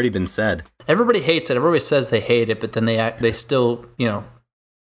 Everything's already been said. Everybody hates it. Everybody says they hate it, but then they still,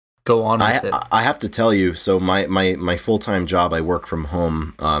 go on with it. I have to tell you, so my full-time job, I work from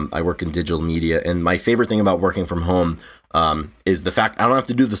home. I work in digital media, and my favorite thing about working from home is the fact I don't have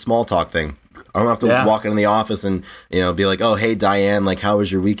to do the small talk thing. I don't have to walk into the office and be like, oh, hey Diane, like how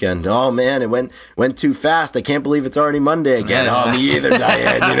was your weekend? Oh man, it went too fast. I can't believe it's already Monday again. Oh, me either,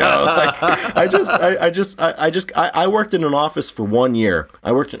 Diane. Like I worked in an office for 1 year.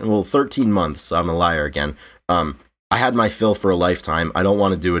 I worked 13 months. I'm a liar again. I had my fill for a lifetime. I don't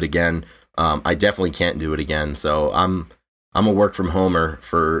want to do it again. I definitely can't do it again. So I'm a work from homer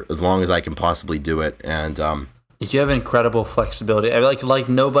for as long as I can possibly do it. And you have incredible flexibility. Like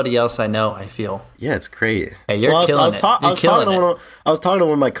nobody else I know, I feel. Yeah, it's great. Hey, you're killing it. I was talking to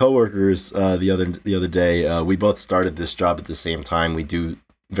one of my coworkers the other day. We both started this job at the same time. We do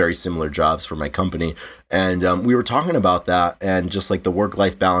very similar jobs for my company, and we were talking about that and just like the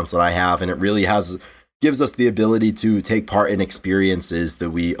work-life balance that I have, and it really gives us the ability to take part in experiences that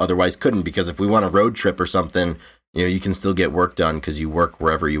we otherwise couldn't. Because if we want a road trip or something, you can still get work done because you work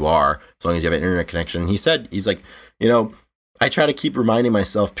wherever you are, as long as you have an internet connection. He's like, I try to keep reminding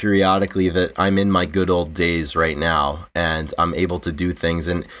myself periodically that I'm in my good old days right now, and I'm able to do things.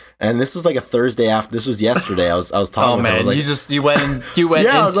 And this was like a Thursday after. This was yesterday. I was talking. Oh man, I was like, you went into it.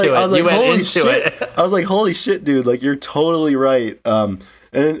 I was like, holy shit, dude! Like you're totally right.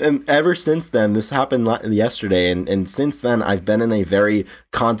 And ever since then, this happened yesterday, and since then, I've been in a very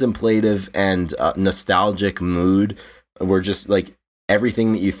contemplative and nostalgic mood where just like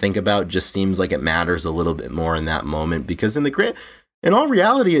everything that you think about just seems like it matters a little bit more in that moment, because in all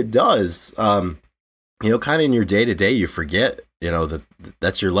reality, it does. Kind of in your day to day, you forget, that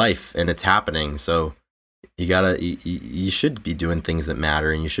that's your life and it's happening. So you should be doing things that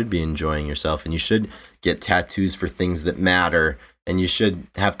matter, and you should be enjoying yourself, and you should get tattoos for things that matter. And you should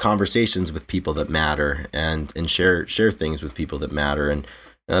have conversations with people that matter, and share things with people that matter. And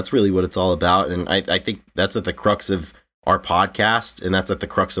that's really what it's all about. And I think that's at the crux of our podcast, and that's at the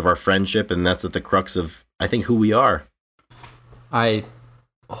crux of our friendship, and that's at the crux of, I think, who we are. I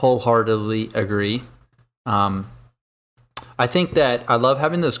wholeheartedly agree. I think that I love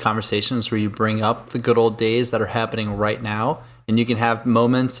having those conversations where you bring up the good old days that are happening right now, and you can have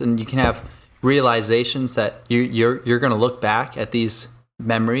moments and you can have realizations that you're going to look back at these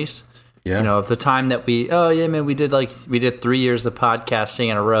memories, of the time that we did 3 years of podcasting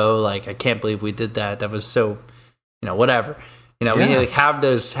in a row. Like, I can't believe we did that. That was so, whatever, we like have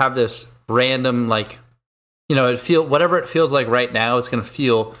this random, like, whatever it feels like right now, it's going to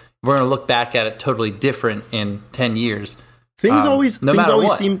feel, we're going to look back at it totally different in 10 years. Things always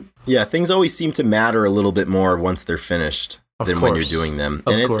seem to matter a little bit more once they're finished than when you're doing them.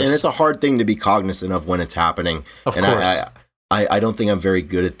 And it's a hard thing to be cognizant of when it's happening. Of course. I don't think I'm very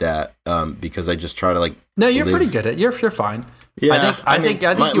good at that, because I just try to like. No, you're pretty good at it. You're fine. Yeah, I think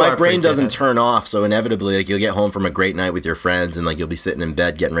my brain doesn't turn off, so inevitably, like, you'll get home from a great night with your friends, and like you'll be sitting in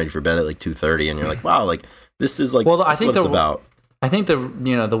bed getting ready for bed at like 2:30, and you're like, wow, like this is like, I think what it's about. I think the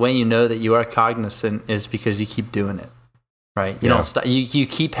way that you are cognizant is because you keep doing it. Right, you don't stop. You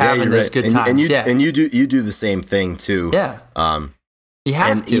keep having those good times, and you do the same thing too. Yeah, you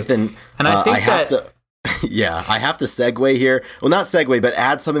have to. Ethan, and I think I have to segue here. Well, not segue, but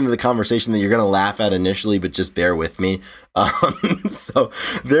add something to the conversation that you're going to laugh at initially, but just bear with me. So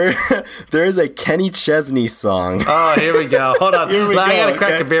there is a Kenny Chesney song. Oh, here we go. Hold on. I got to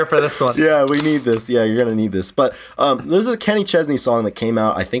crack a beer for this one. Yeah, we need this. Yeah, you're going to need this. But there's a Kenny Chesney song that came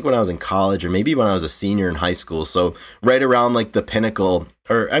out, I think, when I was in college, or maybe when I was a senior in high school. So right around like the pinnacle,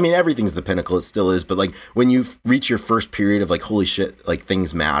 or I mean, everything's the pinnacle. It still is. But like when you reach your first period of like, holy shit, like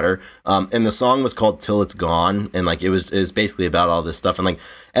things matter. And the song was called Till It's Gone. And like it was basically about all this stuff. And like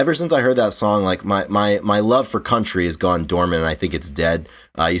ever since I heard that song, like my love for country has gone dormant, and I think it's dead.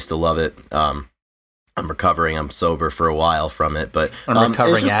 I used to love it. I'm recovering. I'm sober for a while from it, but I'm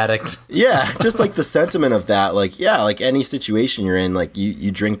recovering addict. Yeah, just like the sentiment of that, like, yeah, like any situation you're in, like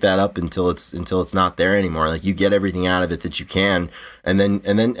you drink that up until it's not there anymore. Like you get everything out of it that you can, and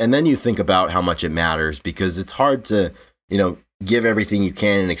then you think about how much it matters, because it's hard to give everything you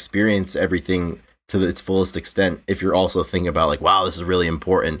can and experience everything to its fullest extent if you're also thinking about like, wow, this is really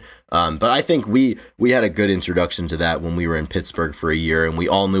important. But I think we had a good introduction to that when we were in Pittsburgh for a year, and we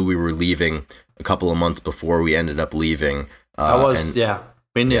all knew we were leaving a couple of months before we ended up leaving.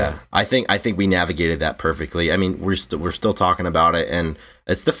 We knew. Yeah, I think we navigated that perfectly. I mean, we're still talking about it, and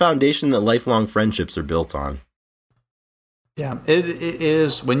it's the foundation that lifelong friendships are built on. Yeah, it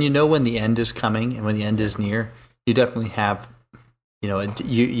is. When you know when the end is coming and when the end is near, you definitely have,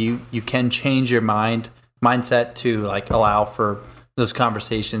 you can change your mindset to like allow for those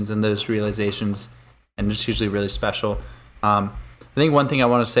conversations and those realizations, and it's usually really special. I think one thing I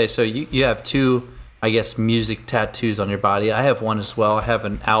want to say, so you have two, I guess, music tattoos on your body. I have one as well. I have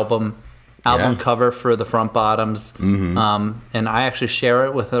an album cover for the front bottoms, and I actually share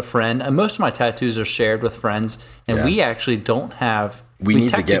it with a friend. And most of my tattoos are shared with friends, and we actually don't have. We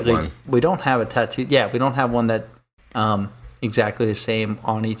need to get one. We don't have a tattoo. Yeah, we don't have one that exactly the same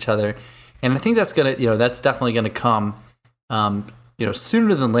on each other, and I think that's that's definitely gonna come,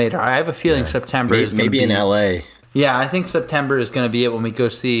 sooner than later. I have a feeling September is gonna maybe in LA. Yeah, I think September is going to be it when we go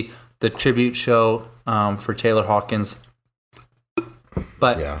see the tribute show for Taylor Hawkins.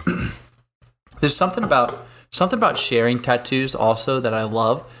 But there's something about sharing tattoos also that I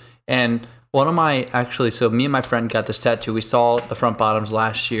love. And one of my so me and my friend got this tattoo. We saw the front bottoms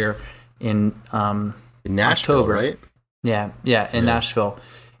last year in Nashville, October. right? Yeah, in Nashville.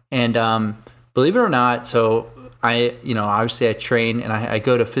 And believe it or not, so obviously I train and I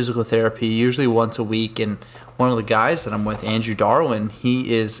go to physical therapy usually once a week, and one of the guys that I'm with, Andrew Darwin,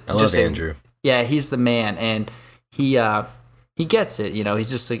 he is I love Andrew. He's the man, and he gets it. He's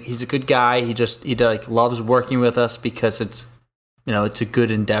just like, he's a good guy. He like loves working with us because it's it's a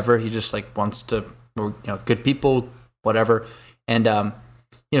good endeavor. He just like wants to, good people, whatever. And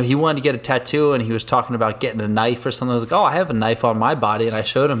he wanted to get a tattoo, and he was talking about getting a knife or something. I was like, oh, I have a knife on my body, and I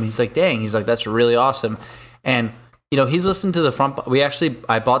showed him. He's like, dang. He's like, that's really awesome. And he's listened to the front.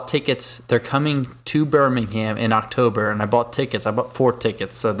 I bought tickets. They're coming to Birmingham in October, and I bought tickets. I bought 4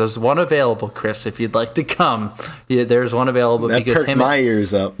 tickets. So there's one available, Chris, if you'd like to come. Yeah, there's one available that because perked my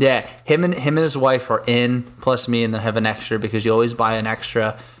ears up. Yeah, him and his wife are in, plus me, and they have an extra because you always buy an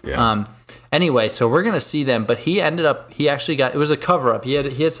extra. Yeah. Anyway, so we're gonna see them, but he actually got, it was a cover up. He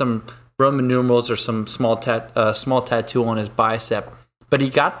had some Roman numerals or some small tattoo on his bicep, but he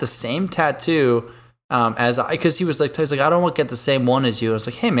got the same tattoo. Because he was like, I don't want to get the same one as you. I was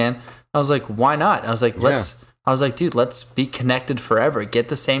like, hey man, I was like, why not? I was like, dude, let's be connected forever. Get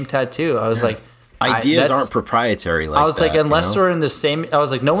the same tattoo. I was like, ideas aren't proprietary like that. I was like, unless we're in the same. I was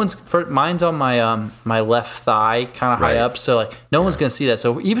like, mine's on my left thigh, kind of high up, so like no one's gonna see that.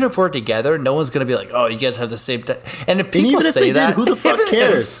 So even if we're together, no one's gonna be like, oh, you guys have the same. And if people say that, who the fuck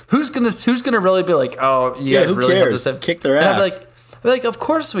cares? Who's gonna really be like, oh, you guys really have the same? Kick their ass. Like, of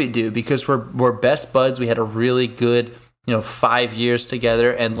course we do, because we're best buds. We had a really good, 5 years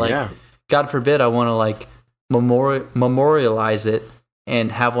together, and like, God forbid, I want to like memorialize it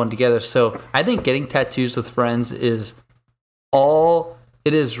and have one together. So I think getting tattoos with friends is all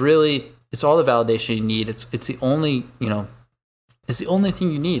it is. Really, it's all the validation you need. It's the only it's the only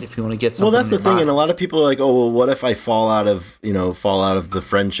thing you need if you want to get something. Well, that's the thing, and a lot of people are like, oh, well, what if I fall out of the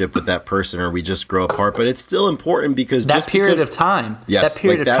friendship with that person, or we just grow apart? But it's still important because that period of time, yes, that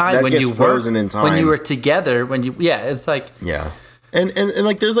period of time when you frozen in time, when you were together, it's like and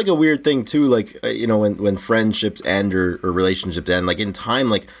like there's like a weird thing too, like when friendships end or relationships end, like in time,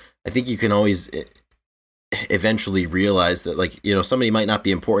 like I think you can always eventually realize that like somebody might not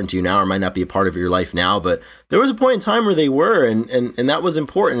be important to you now or might not be a part of your life now, but there was a point in time where they were, and that was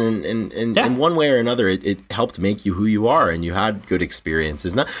important, and in one way or another it helped make you who you are, and you had good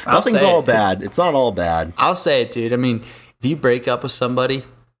experiences. Nothing's all bad. It's not all bad. I'll say it, dude. I mean, if you break up with somebody,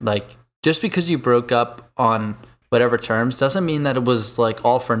 like just because you broke up on whatever terms doesn't mean that it was like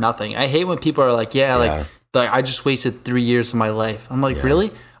all for nothing. I hate when people are like, like I just wasted 3 years of my life. I'm like,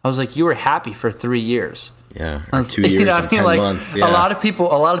 really? I was like, you were happy for 3 years. Yeah, or 2 years and 10 months. Yeah. A lot of people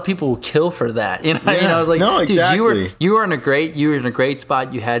will kill for that. I was like, no, dude, exactly. you were in a great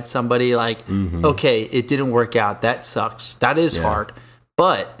spot. You had somebody like, okay, it didn't work out. That sucks. That is hard.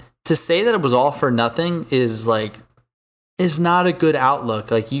 But to say that it was all for nothing is not a good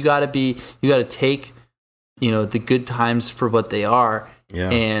outlook. Like you got to take, the good times for what they are,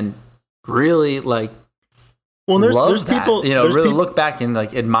 and really like. Well, there's people, really look back and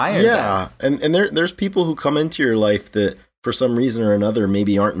like admire that. And there's people who come into your life that for some reason or another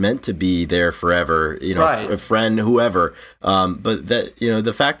maybe aren't meant to be there forever, a friend, whoever. But that,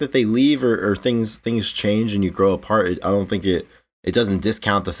 the fact that they leave or things change and you grow apart, I don't think it doesn't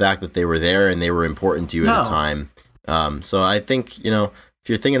discount the fact that they were there and they were important to you at a time. So I think, if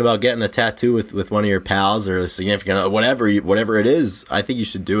you're thinking about getting a tattoo with one of your pals or a significant whatever it is, I think you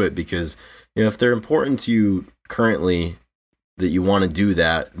should do it because if they're important to you currently, that you want to do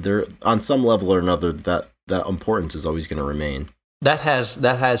that, they're on some level or another that importance is always going to remain. That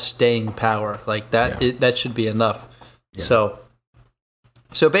has staying power. Like that. Yeah. That should be enough. Yeah.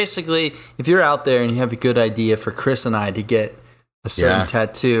 So basically, if you're out there and you have a good idea for Chris and I to get a certain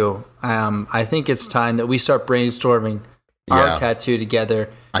tattoo, I think it's time that we start brainstorming our tattoo together.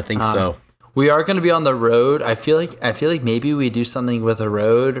 I think so. We are going to be on the road. I feel like maybe we do something with a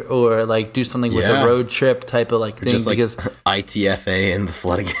road or like do something with a road trip type of like thing. Just like because ITFA and the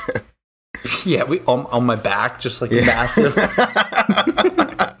flood again. Yeah, we on my back, just like massive,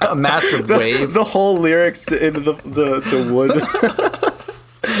 a massive wave. The whole lyrics to wood.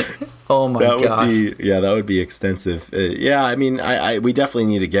 Oh my gosh! That would be extensive. I mean, we definitely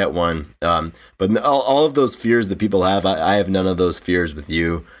need to get one. But all of those fears that people have, I have none of those fears with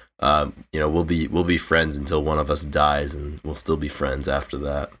you. We'll be friends until one of us dies, and we'll still be friends after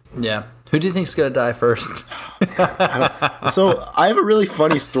that. Yeah. Who do you think's gonna die first? So I have a really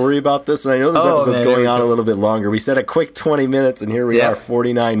funny story about this, and I know this episode's going on a little bit longer. We said a quick 20 minutes, and here we are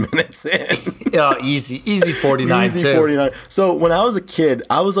 49 minutes in. Oh, easy 49 Easy too. 49. So when I was a kid,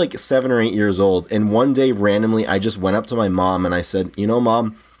 I was like 7 or 8 years old, and one day randomly I just went up to my mom and I said,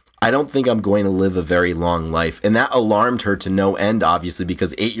 Mom, I don't think I'm going to live a very long life. And that alarmed her to no end, obviously,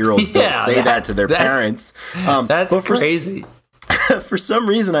 because 8-year-olds don't say that to their parents. That's crazy. For some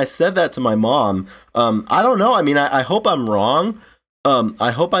reason, I said that to my mom. I don't know. I mean, I hope I'm wrong.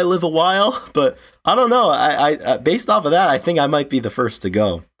 I hope I live a while, but I don't know. I based off of that, I think I might be the first to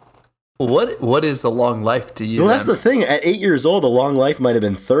go. What is a long life to you? Well, that's the thing. At 8 years old, a long life might have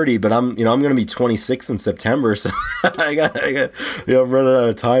been 30, but I'm going to be 26 in September, so I got I'm running out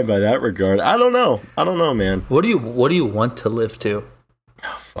of time by that regard. I don't know, man. What do you want to live to?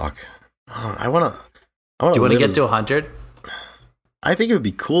 Oh, fuck. I want to. Do you want to get to 100? I think it would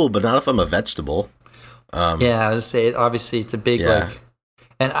be cool, but not if I'm a vegetable. I would say obviously it's a big like.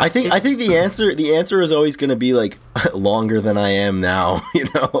 And I think the answer is always going to be like longer than I am now.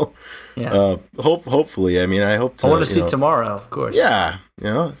 Yeah. Hopefully, I mean, I hope to. I want to see tomorrow, of course. Yeah,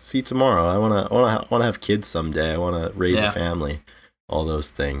 see tomorrow. I want to have kids someday. I want to raise a family. All those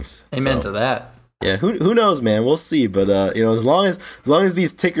things. Amen to that. Yeah, who knows, man? We'll see. But as long as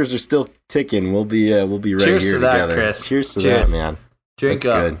these tickers are still ticking, we'll be right Cheers here to that, together. Chris. Cheers to that, man. Drink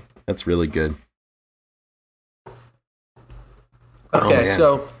That's up. good. That's really good. Okay,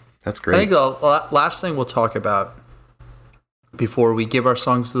 so that's great. I think the last thing we'll talk about before we give our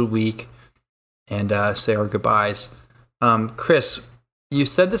songs of the week and say our goodbyes. Chris, you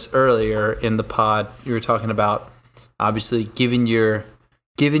said this earlier in the pod. You were talking about obviously giving your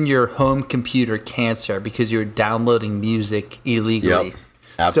home computer cancer because you were downloading music illegally. Yep,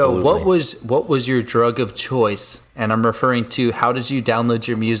 absolutely. So what was your drug of choice? And I'm referring to how did you download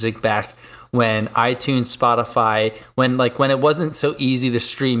your music back when iTunes, Spotify, when it wasn't so easy to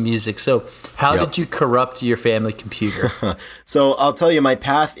stream music. So how did you corrupt your family computer? So I'll tell you my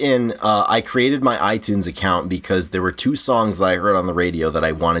path in, I created my iTunes account because there were 2 songs that I heard on the radio that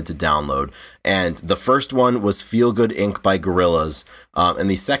I wanted to download. And the first one was Feel Good Inc. by Gorillaz. And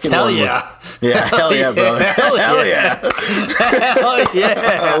the second one was... Hell yeah, brother. Hell yeah. Hell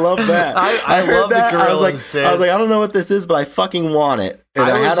yeah. I love that. I love that. The Gorillaz. I was like, I don't know what this is, but I fucking want it. And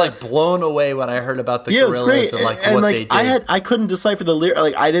I was blown away when I heard about the Gorillaz and what they did. I couldn't decipher the lyric.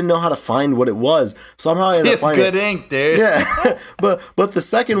 Like, I didn't know how to find what it was. Somehow I ended up finding Good Ink, dude. Yeah. but the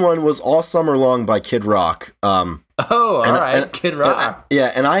second one was All Summer Long by Kid Rock. All right, Kid Rock.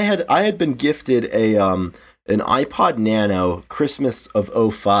 And I had been gifted an iPod Nano Christmas of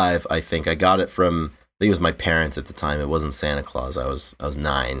 2005, I think. I got it from, I think it was my parents at the time. It wasn't Santa Claus. I was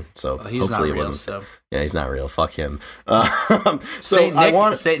 9, so hopefully it wasn't. So. Yeah, he's not real. Fuck him. Saint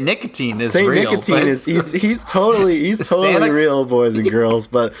Nicotine is Saint real. Nicotine he's totally real, boys and girls.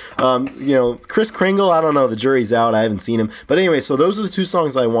 But Kris Kringle, I don't know. The jury's out. I haven't seen him. But anyway, so those are the 2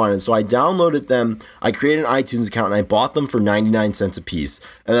 songs I wanted. So I downloaded them. I created an iTunes account and I bought them for 99 cents a piece.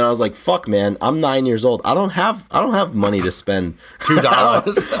 And then I was like, "Fuck, man! I'm 9 years old. I don't have money to spend $2. I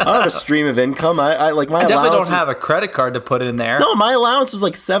don't have a stream of income. I like my. I definitely don't have a credit card to put in there. No, my allowance was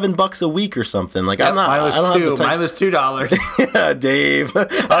like $7 a week or something. Like I'm not. Mine was $2. Mine was $2. Yeah, Dave.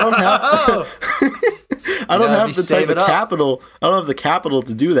 I I don't have the type of capital. I don't have the capital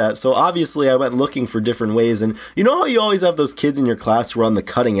to do that. So obviously I went looking for different ways. And you know how you always have those kids in your class who are on the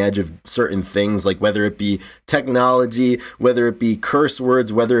cutting edge of certain things, like whether it be technology, whether it be curse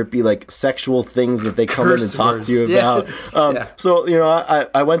words, whether it be like sexual things that they come in and talk to you about. So, you know,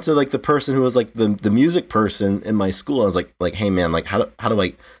 I went to like the person who was like the music person in my school. I was like, hey man, like how do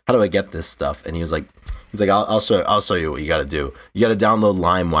I get this stuff? And he's like, I'll show you what you got to do. You got to download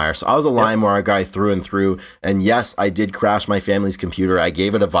LimeWire. So I was a LimeWire guy through and through. And yes, I did crash my family's computer. I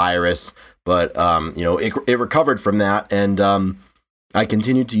gave it a virus, but you know, it recovered from that. And I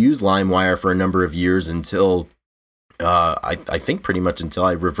continued to use LimeWire for a number of years until I think pretty much until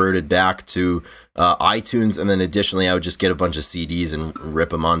I reverted back to iTunes. And then additionally, I would just get a bunch of CDs and rip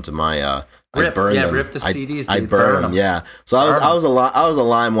them onto my I'd burn them. Rip the CDs. I'd burn them. Yeah. So I was a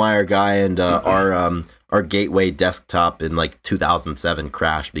LimeWire guy, and our Gateway desktop in like 2007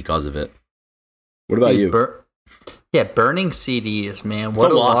 crashed because of it. What about you? Burning CDs, man.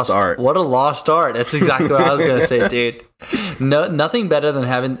 What a lost art. What a lost art. That's exactly what I was gonna say, dude. No, nothing better than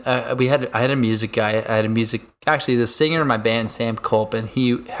having. I had a music guy. Actually, the singer in my band, Sam Culp, and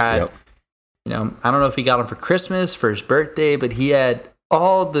he had. Yep. You know, I don't know if he got them for Christmas, for his birthday, but he had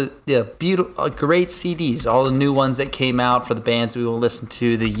all the beautiful, great CDs, all the new ones that came out for the bands we will listen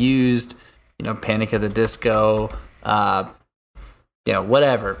to, the used, you know, Panic at the Disco,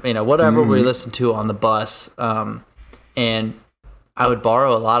 whatever we listened to on the bus. And I would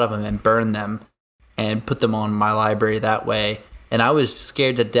borrow a lot of them and burn them and put them on my library that way. And I was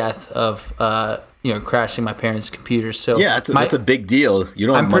scared to death of, crashing my parents' computers. So yeah, that's a big deal. You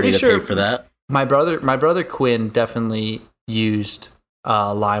don't have money to pay for that. My brother Quinn definitely used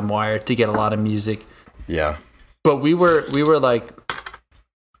LimeWire to get a lot of music. Yeah, but we were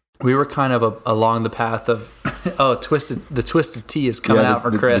kind of along the path of the twisted T is coming out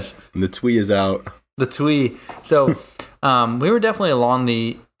for Chris. The twee is out. The twee. So we were definitely along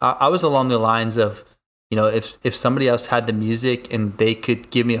the. I was along the lines of, you know, if somebody else had the music and they could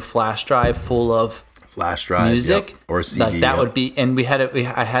give me a flash drive full of music, or a CD, like that would be. And we had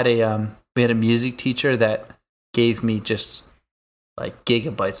a music teacher that gave me just like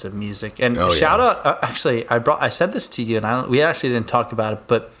gigabytes of music. And shout out, actually, I said this to you, and we actually didn't talk about it,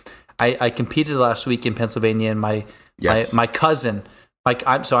 but I competed last week in Pennsylvania, and my cousin, like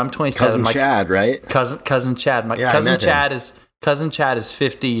I'm 27. Cousin Chad, right? Cousin Chad. Cousin Chad is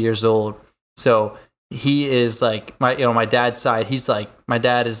 50 years old. So he is like my dad's side. My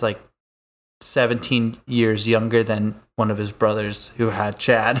dad is like 17 years younger than one of his brothers who had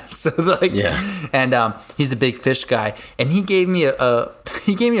Chad. So and he's a big Fish guy, and he gave me a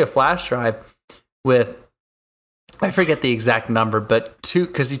flash drive with, I forget the exact number, but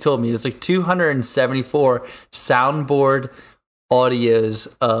because he told me it was like 274 soundboard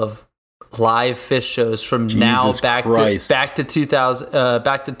audios of live Fish shows from back to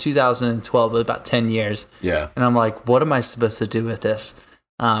 2012, about 10 years. Yeah. And I'm like, what am I supposed to do with this?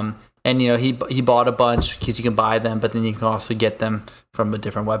 And you know, he bought a bunch because you can buy them, but then you can also get them from a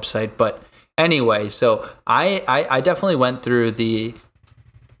different website. But anyway, so I definitely went through the,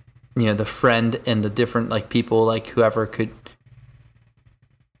 you know, the friend and the different like people, like whoever could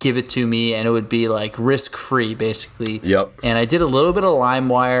give it to me, and it would be like risk free basically. Yep. And I did a little bit of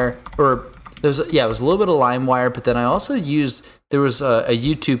LimeWire, it was a little bit of LimeWire, but then I also there was a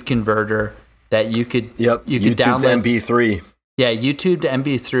YouTube converter that you could YouTube download to MP3. Yeah, YouTube to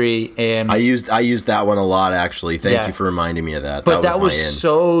MP3, and I used that one a lot actually. Thank you for reminding me of that. But that was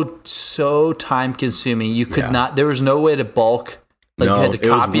so time consuming. You could not. There was no way to bulk. Like you had to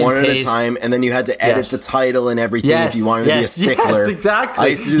copy it was one and at paste. a time, and then you had to edit the title and everything if you wanted to be a stickler. Yes, exactly. I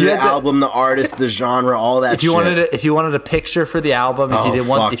used to do the album, the artist, the genre, all that. If you wanted a picture for the album, if you didn't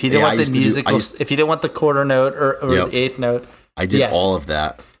want the musical, if you didn't want the quarter note or the eighth note, I did all of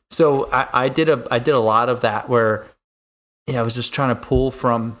that. So I did a lot of that where. Yeah, I was just trying to pull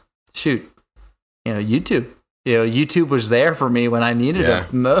from, YouTube. You know, YouTube was there for me when I needed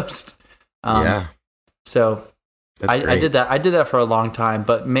it most. So I did that. I did that for a long time,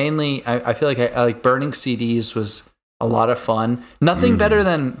 but mainly I feel like I like burning CDs was a lot of fun. Nothing better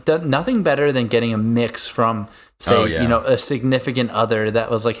than getting a mix from, say, a significant other that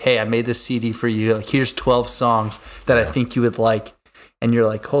was like, hey, I made this CD for you. Like, here's 12 songs that I think you would like. And you're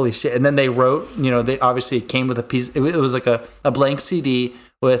like, holy shit. And then they wrote, it came with a piece. It was like a blank CD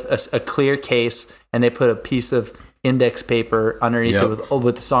with a clear case, and they put a piece of index paper underneath it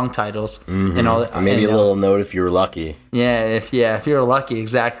with the song titles and all that. Maybe a little note if you were lucky. Yeah, if you were lucky,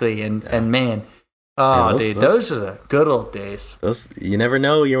 exactly. And man, Oh, dude, those are the good old days. Those, you never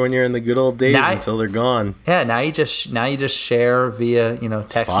know when you're in the good old days until they're gone. Yeah, now you just share via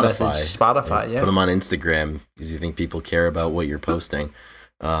text message, Spotify. Yeah, put them on Instagram because you think people care about what you're posting.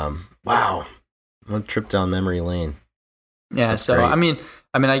 Wow, what a trip down memory lane. Yeah, that's so great.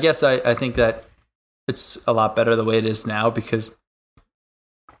 I guess I think that it's a lot better the way it is now because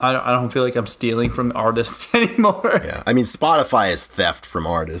I don't feel like I'm stealing from artists anymore. Yeah, Spotify is theft from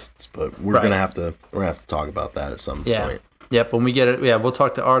artists, but we're gonna have to talk about that at some point. Yep. When we get it, we'll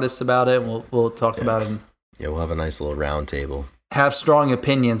talk to artists about it. And we'll talk about it. Yeah, we'll have a nice little round table. Have strong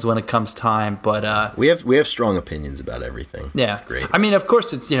opinions when it comes time, but we have strong opinions about everything. Yeah, it's great. Of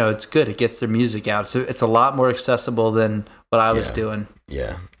course, it's it's good. It gets their music out, so it's a lot more accessible than what I was doing.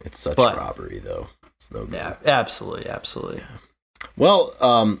 Yeah, it's such robbery though. It's no good. Yeah, absolutely. Yeah.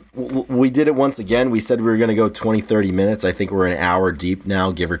 Well, we did it once again. We said we were going to go 20, 30 minutes. I think we're an hour deep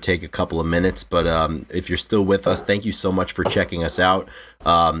now, give or take a couple of minutes. But if you're still with us, thank you so much for checking us out.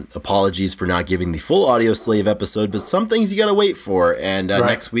 Apologies for not giving the full Audioslave episode, but some things you got to wait for. And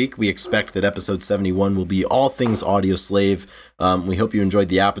next week, we expect that episode 71 will be all things Audioslave. We hope you enjoyed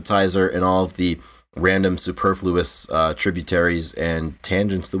the appetizer and all of the random superfluous tributaries and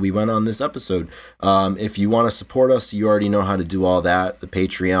tangents that we went on this episode. If you want to support us, you already know how to do all that. The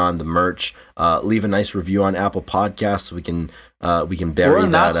Patreon, the merch, leave a nice review on Apple Podcasts so we can bury or that.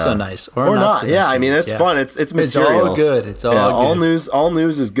 Not so nice. Or not. Yeah, it's fun. It's material. It's all good. It's all good. All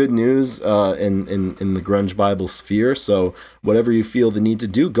news is good news in the Grunge Bible sphere. So whatever you feel the need to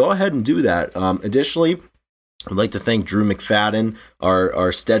do, go ahead and do that. Additionally, I'd like to thank Drew McFadden,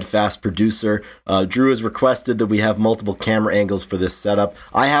 our steadfast producer. Drew has requested that we have multiple camera angles for this setup.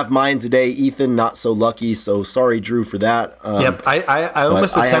 I have mine today. Ethan, not so lucky, so sorry, Drew, for that. Yep, I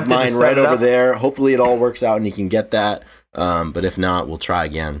almost attempted I have mine to right over there. Hopefully it all works out and you can get that. But if not, we'll try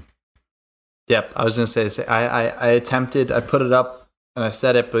again. Yep, I was going to say I attempted, I put it up and I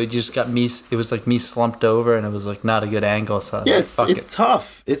said it, but it just got me, it was like me slumped over and it was like not a good angle. So yeah, it's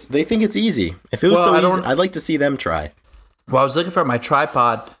tough. They think it's easy. If it was so easy, I'd like to see them try. Well, I was looking for my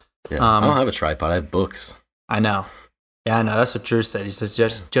tripod. Yeah, I don't have a tripod. I have books. I know. Yeah, I know. That's what Drew said. He said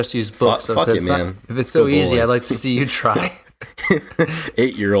just use books. Fuck it, man. If it's so easy, I'd like to see you try.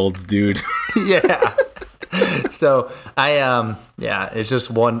 8-year-olds, dude. Yeah. So it's just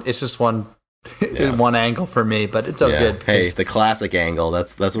one one angle for me, but it's all good. Hey, the classic angle.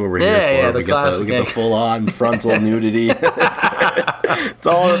 That's what we're here for. Yeah, we get the full on frontal nudity. It's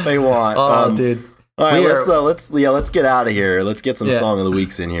all that they want. Oh, dude. All right, let's get out of here. Let's get some song of the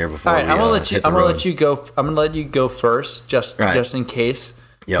weeks in here before. All right, I'm gonna let you go. I'm gonna let you go first, just in case.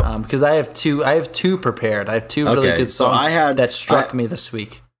 Yep. Because I have two prepared. I have two really good songs that struck me this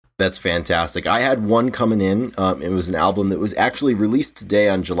week. That's fantastic. I had one coming in. It was an album that was actually released today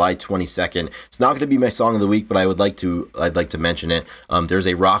on July 22nd. It's not going to be my song of the week, but I'd like to mention it. There's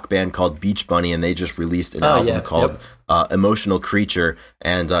a rock band called Beach Bunny, and they just released an album called Emotional Creature,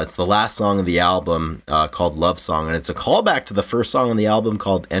 and it's the last song of the album called Love Song, and it's a callback to the first song on the album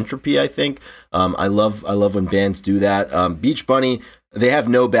called Entropy, I think. I love when bands do that. Beach Bunny, they have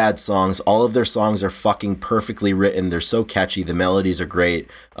no bad songs. All of their songs are fucking perfectly written. They're so catchy. The melodies are great.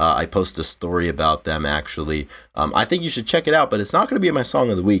 I posted a story about them, actually. I think you should check it out, but it's not going to be my song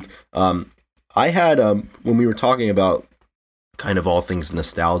of the week. I had, when we were talking about kind of all things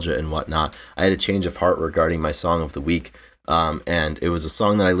nostalgia and whatnot, I had a change of heart regarding my song of the week. And it was a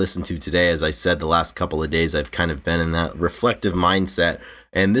song that I listened to today. As I said, the last couple of days, I've kind of been in that reflective mindset.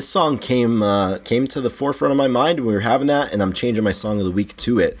 And this song came to the forefront of my mind when we were having that, and I'm changing my song of the week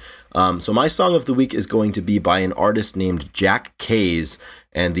to it. So my song of the week is going to be by an artist named Jack Kays,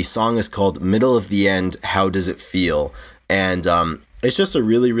 and the song is called Middle of the End, How Does It Feel? And it's just a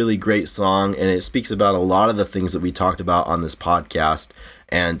really, really great song, and it speaks about a lot of the things that we talked about on this podcast.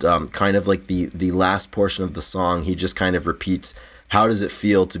 And kind of like the last portion of the song, he just kind of repeats, how does it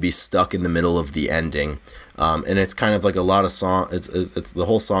feel to be stuck in the middle of the ending? And it's kind of like a lot of song. It's the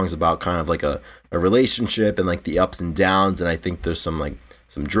whole song's about kind of like a relationship and like the ups and downs. And I think there's some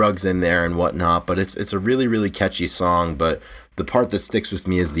drugs in there and whatnot. But it's a really, really catchy song. But the part that sticks with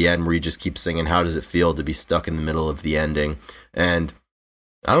me is the end, where he just keeps singing, how does it feel to be stuck in the middle of the ending? And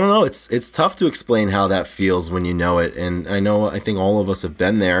I don't know. It's tough to explain how that feels when you know it. And I think all of us have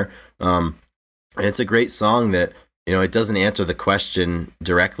been there. And it's a great song that, it doesn't answer the question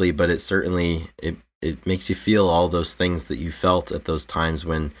directly, but it certainly, it makes you feel all those things that you felt at those times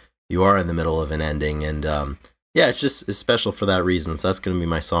when you are in the middle of an ending. And it's special for that reason. So that's going to be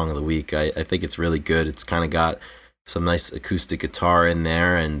my song of the week. I think it's really good. It's kind of got some nice acoustic guitar in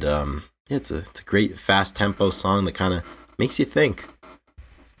there. And it's a great fast tempo song that kind of makes you think.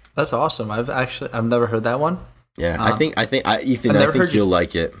 That's awesome. I've never heard that one. Yeah, Ethan, I think you'll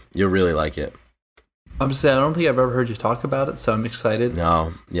like it. You'll really like it. I'm just saying, I don't think I've ever heard you talk about it, so I'm excited.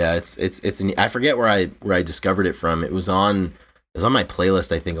 No, yeah, I forget where I discovered it from. It was on my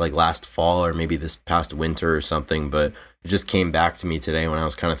playlist, I think, like last fall or maybe this past winter or something, but it just came back to me today when I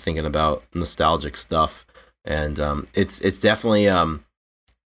was kind of thinking about nostalgic stuff. And it's definitely,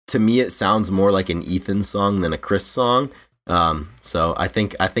 to me, it sounds more like an Ethan song than a Chris song. So I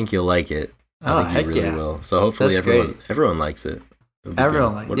think you'll like it. I think you really will. So hopefully everyone likes it.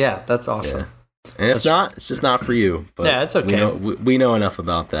 Everyone likes it. Yeah, that's awesome. Yeah. And if not, it's just not for you. But yeah, it's okay. We know enough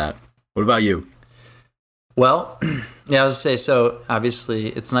about that. What about you? Well, yeah, I was going to say, so obviously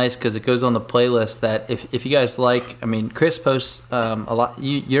it's nice because it goes on the playlist that if you guys like, I mean, Chris posts a lot.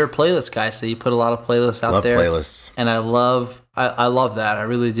 You're a playlist guy, so you put a lot of playlists out there. Love playlists. And I love that. I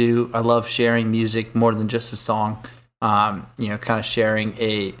really do. I love sharing music more than just a song. Kind of sharing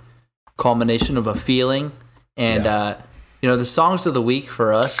a culmination of a feeling. And, the songs of the week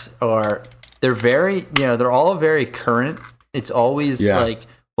for us they're very, they're all very current. It's always like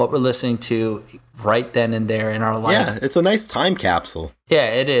what we're listening to right then and there in our life. Yeah, it's a nice time capsule. Yeah,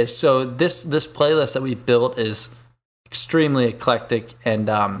 it is. So this playlist that we built is extremely eclectic, and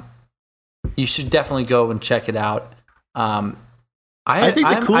you should definitely go and check it out. I think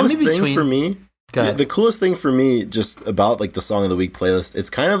the coolest thing for me, the coolest thing for me just about like the Song of the Week playlist, it's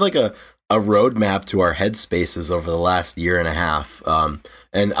kind of like a roadmap to our headspaces over the last year and a half.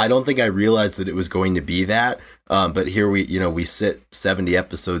 And I don't think I realized that it was going to be that. But here we sit 70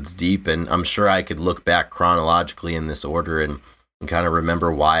 episodes deep, and I'm sure I could look back chronologically in this order and kind of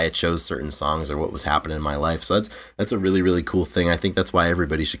remember why I chose certain songs or what was happening in my life. So that's a really, really cool thing. I think that's why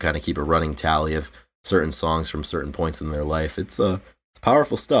everybody should kind of keep a running tally of certain songs from certain points in their life. It's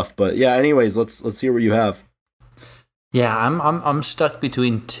powerful stuff. But yeah, anyways, let's hear what you have. Yeah, I'm stuck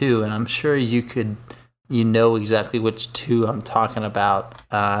between two, and I'm sure you know exactly which two I'm talking about.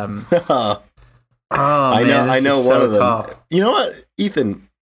 I know one so of them. tough. You know what, Ethan?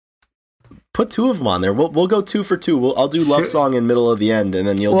 Put two of them on there. We'll go 2 for 2. I'll do Love Song in middle of the end, and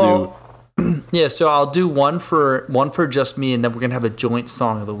then you'll do. Yeah, so I'll do one for just me, and then we're gonna have a joint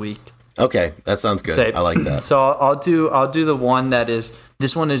song of the week. Okay, that sounds good. I like that. So I'll do the one that is.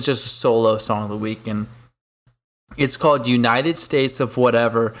 This one is just a solo song of the week, and it's called "United States of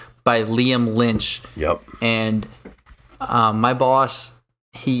Whatever" by Liam Lynch. Yep. And my boss,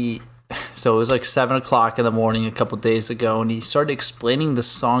 so it was like 7:00 in the morning a couple days ago, and he started explaining the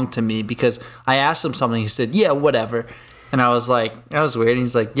song to me because I asked him something. He said, "Yeah, whatever," and I was like, "That was weird." And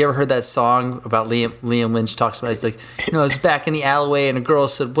he's like, "You ever heard that song about Liam Lynch talks about?" He's like, "It's back in the alleyway, and a girl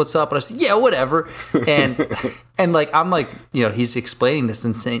said, 'What's up?'" And I said, "Yeah, whatever," and like I'm like, he's explaining this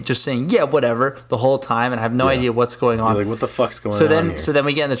and saying, "Yeah, whatever," the whole time, and I have no idea what's going on. You're like, what the fuck's going on here? So then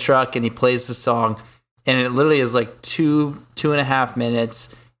we get in the truck, and he plays the song, and it literally is like 2.5 minutes.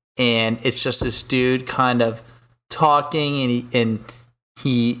 And it's just this dude kind of talking, and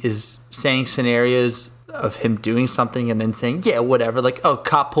he is saying scenarios of him doing something and then saying, "Yeah, whatever." Like, "Oh,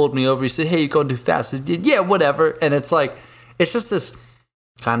 cop pulled me over. He said, 'Hey, you're going too fast.' I said, 'Yeah, whatever.'" And it's like, it's just this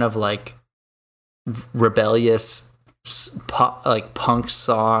kind of like rebellious, like punk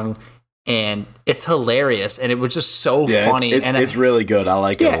song, and it's hilarious, and it was just so funny. It's really good. I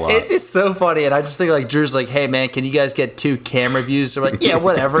like it a lot. It's so funny, and I just think like Drew's like, "Hey man, can you guys get 2 camera views?" They're like, "Yeah,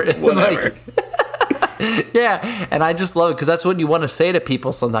 whatever." Whatever. Yeah, and I just love it because that's what you want to say to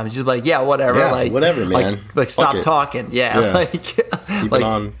people sometimes. You're like, "Yeah, whatever." Yeah, like whatever, man. Like stop talking. Yeah. Like keep it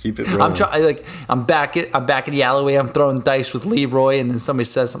on. Keep it rolling. I'm back in the alleyway. I'm throwing dice with Leroy, and then somebody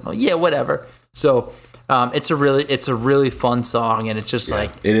says something. Like, "Yeah, whatever." So. It's a really fun song, and it's just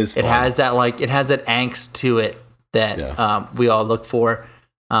like it is. Fun. It has that angst to it that we all look for.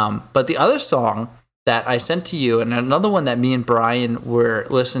 But the other song that I sent to you, and another one that me and Brian were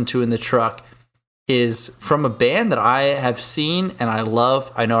listening to in the truck, is from a band that I have seen and I love.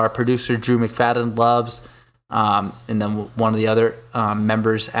 I know our producer Drew McFadden loves, and then one of the other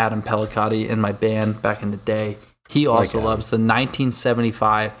members, Adam Pellicati, in my band back in the day, he also loves the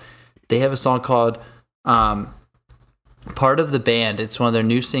 1975. They have a song called Part of the Band. It's one of their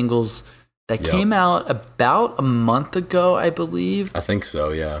new singles that came out about a month ago, I believe. I think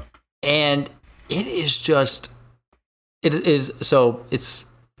so, yeah. And it's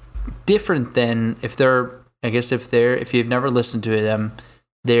different than if you've never listened to them,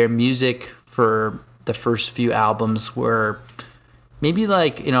 their music for the first few albums were maybe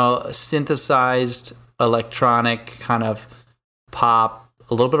like, synthesized electronic kind of pop,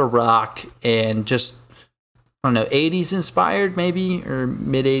 a little bit of rock, and just, I don't know, 80s inspired maybe, or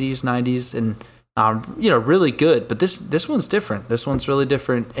mid 80s, 90s. And really good. But this one's different. This one's really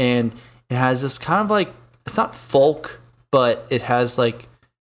different, and it has this kind of like, it's not folk, but it has like,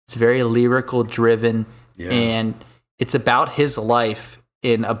 it's very lyrical driven, and it's about his life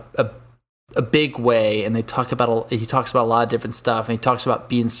in a big way. And he talks about a lot of different stuff, and he talks about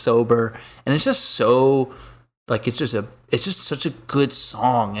being sober, and it's just so like, it's just such a good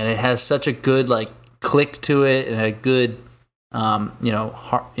song, and it has such a good like click to it, and a good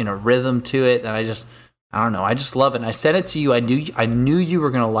rhythm to it. And I don't know. I just love it. And I sent it to you. I knew you were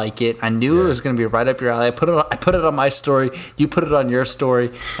gonna like it. I knew it was gonna be right up your alley. I put it on my story. You put it on your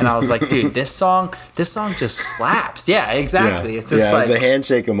story, and I was like, dude, this song just slaps. Yeah, exactly. It's just like the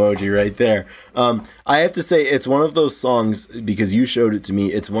handshake emoji right there. I have to say, it's one of those songs, because you showed it to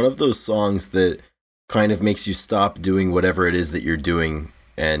me. It's one of those songs that kind of makes you stop doing whatever it is that you're doing,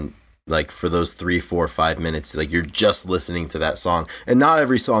 and like for those 3, 4, 5 minutes, like you're just listening to that song. And not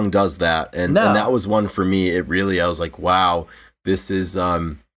every song does that. And that was one for me. It really, I was like, wow, this is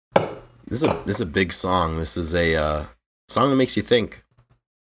a big song. This is a song that makes you think.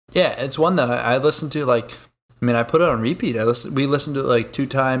 Yeah, it's one that I listened to, like, I mean, I put it on repeat. We listened to it like 2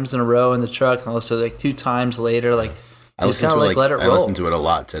 times in a row in the truck, and I listened to it like 2 times later. Like, I listened to it, like, let it roll. I listened to it a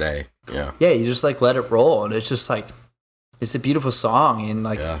lot today. Yeah. Yeah, you just like let it roll, and it's just like, it's a beautiful song. And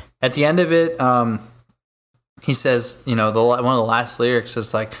like at the end of it, he says, one of the last lyrics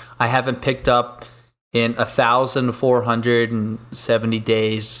is like, I haven't picked up in 1,470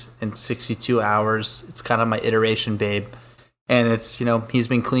 days and 62 hours. It's kind of my iteration, babe. And it's, he's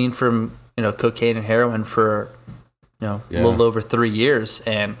been clean from, cocaine and heroin for, a little over 3 years.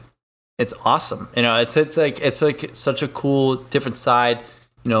 And it's awesome. It's like such a cool, different side,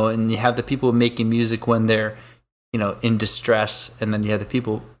 and you have the people making music when they're, in distress. And then you have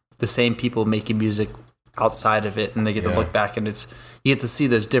the same people making music outside of it. And they get to look back, and you get to see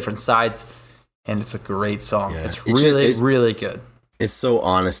those different sides. And it's a great song. Yeah. It's really good. It's so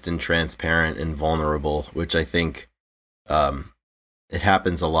honest and transparent and vulnerable, which I think it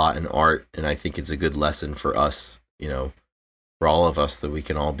happens a lot in art. And I think it's a good lesson for us, for all of us, that we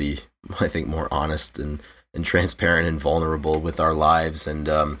can all be, I think, more honest and transparent and vulnerable with our lives. And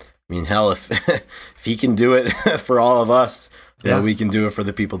I mean, hell, if he can do it for all of us, we can do it for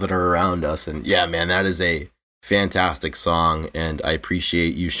the people that are around us. And yeah, man, that is a fantastic song, and I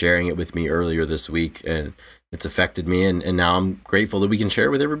appreciate you sharing it with me earlier this week, and it's affected me, and now I'm grateful that we can share it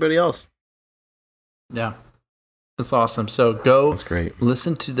with everybody else. Yeah, that's awesome. So go, that's great.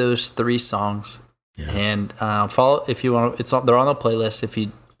 Listen to those 3 songs, and follow if you want. They're on the playlist. If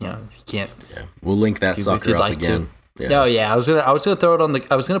you can't, we'll link that sucker up again. Yeah. Oh yeah, I was gonna throw it on the.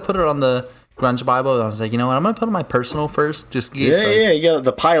 I was gonna put it on the Grunge Bible, and I was like, you know what, I'm gonna put on my personal first, just in case. You got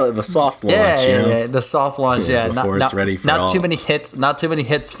the pilot, the soft launch. The soft launch. Before it's ready for not too many hits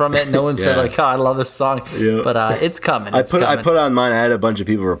from it. No one said like, oh, I love this song, but it's coming. I put on mine. I had a bunch of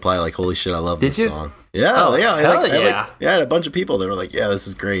people reply like, holy shit, I love this song. Yeah, I had a bunch of people that were like, yeah, this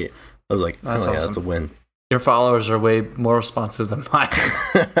is great. I was like, awesome. That's a win. Your followers are way more responsive than mine.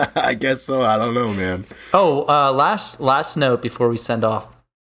 I guess so. I don't know, man. Oh, last note before we send off.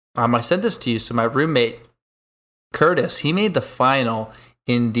 I sent this to you. So my roommate, Curtis, he made the final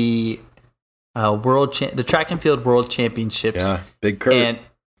in the the track and field world championships. Yeah, big Kurt.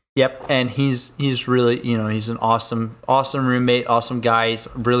 And he's really, he's an awesome roommate, awesome guy. He's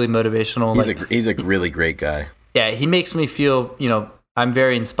really motivational. He's a really great guy. Yeah, he makes me feel, I'm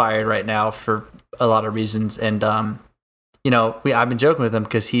very inspired right now for a lot of reasons. And I've been joking with him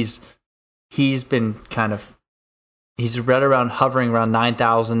because he's been kind of. He's hovering around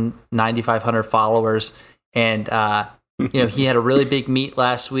 9,000, 9,500 followers. And, he had a really big meet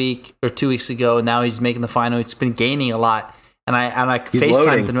last week or 2 weeks ago. And now he's making the final. He's been gaining a lot. And I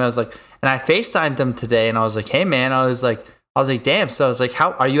FaceTimed him. I was like, and I FaceTimed him today. And I was like, hey man, I was like, damn. So I was like,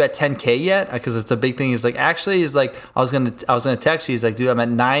 how are you at 10K yet? Because it's a big thing. He's like, actually, he's like, I was going to text you. He's like, dude, I'm at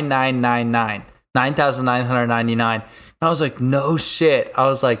 9,999. And I was like, no shit. I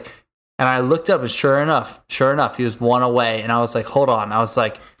was like, and I looked up, and sure enough, he was 1 away. And I was like, hold on. I was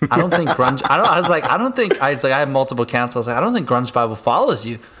like, I don't think Grunge. I have multiple accounts. I was like, I don't think Grunge Bible follows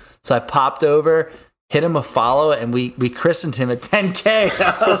you. So I popped over, hit him a follow, and we christened him at 10K.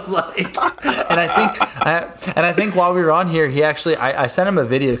 I was like, and I think while we were on here, he actually, I sent him a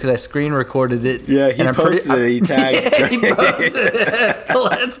video because I screen recorded it. Yeah, he posted it. He tagged. Yeah, he posted it.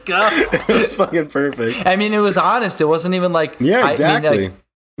 Let's go. It was fucking perfect. I mean, it was honest. It wasn't even like, yeah, exactly.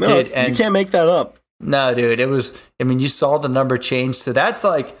 No, dude, you can't make that up. No, dude, it was. I mean, you saw the number change, so that's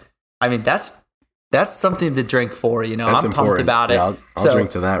like, I mean, that's something to drink for. That's I'm important. Pumped about it. Yeah, I'll drink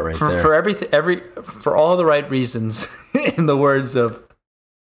to that for, there for everything, for all the right reasons. In the words of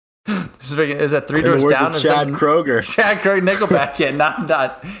Is that Three In the Doors words Down? of Chad Kroeger. Chad Kroeger, Nickelback. Yeah,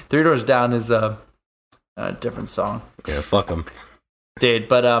 not Three Doors Down is a different song. Yeah, fuck them. Dude,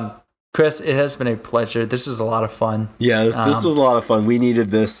 but Chris, it has been a pleasure. This was a lot of fun. Yeah, this was a lot of fun. We needed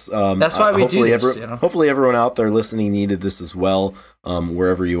this. That's why we do this. Hopefully everyone out there listening needed this as well,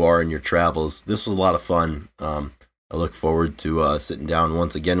 wherever you are in your travels. This was a lot of fun. I look forward to sitting down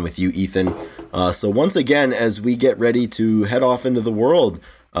once again with you, Ethan. So once again, as we get ready to head off into the world,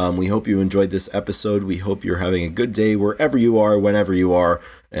 we hope you enjoyed this episode. We hope you're having a good day wherever you are, whenever you are.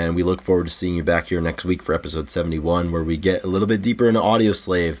 And we look forward to seeing you back here next week for episode 71, where we get a little bit deeper into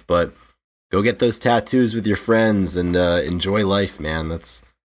Audioslave. But go get those tattoos with your friends and enjoy life, man. That's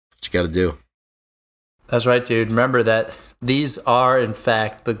what you got to do. That's right, dude. Remember that these are, in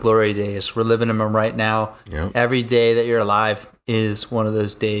fact, the glory days. We're living in them right now. Yep. Every day that you're alive is one of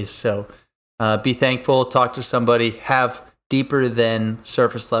those days. So be thankful, talk to somebody, have deeper than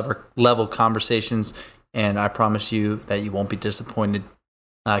surface level conversations, and I promise you that you won't be disappointed.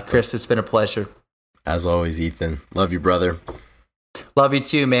 Chris, it's been a pleasure. As always, Ethan. Love you, brother. Love you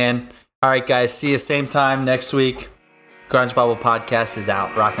too, man. All right, guys. See you same time next week. Grunge Bible Podcast is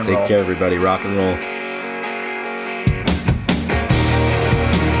out. Rock and roll. Take care, everybody. Rock and roll.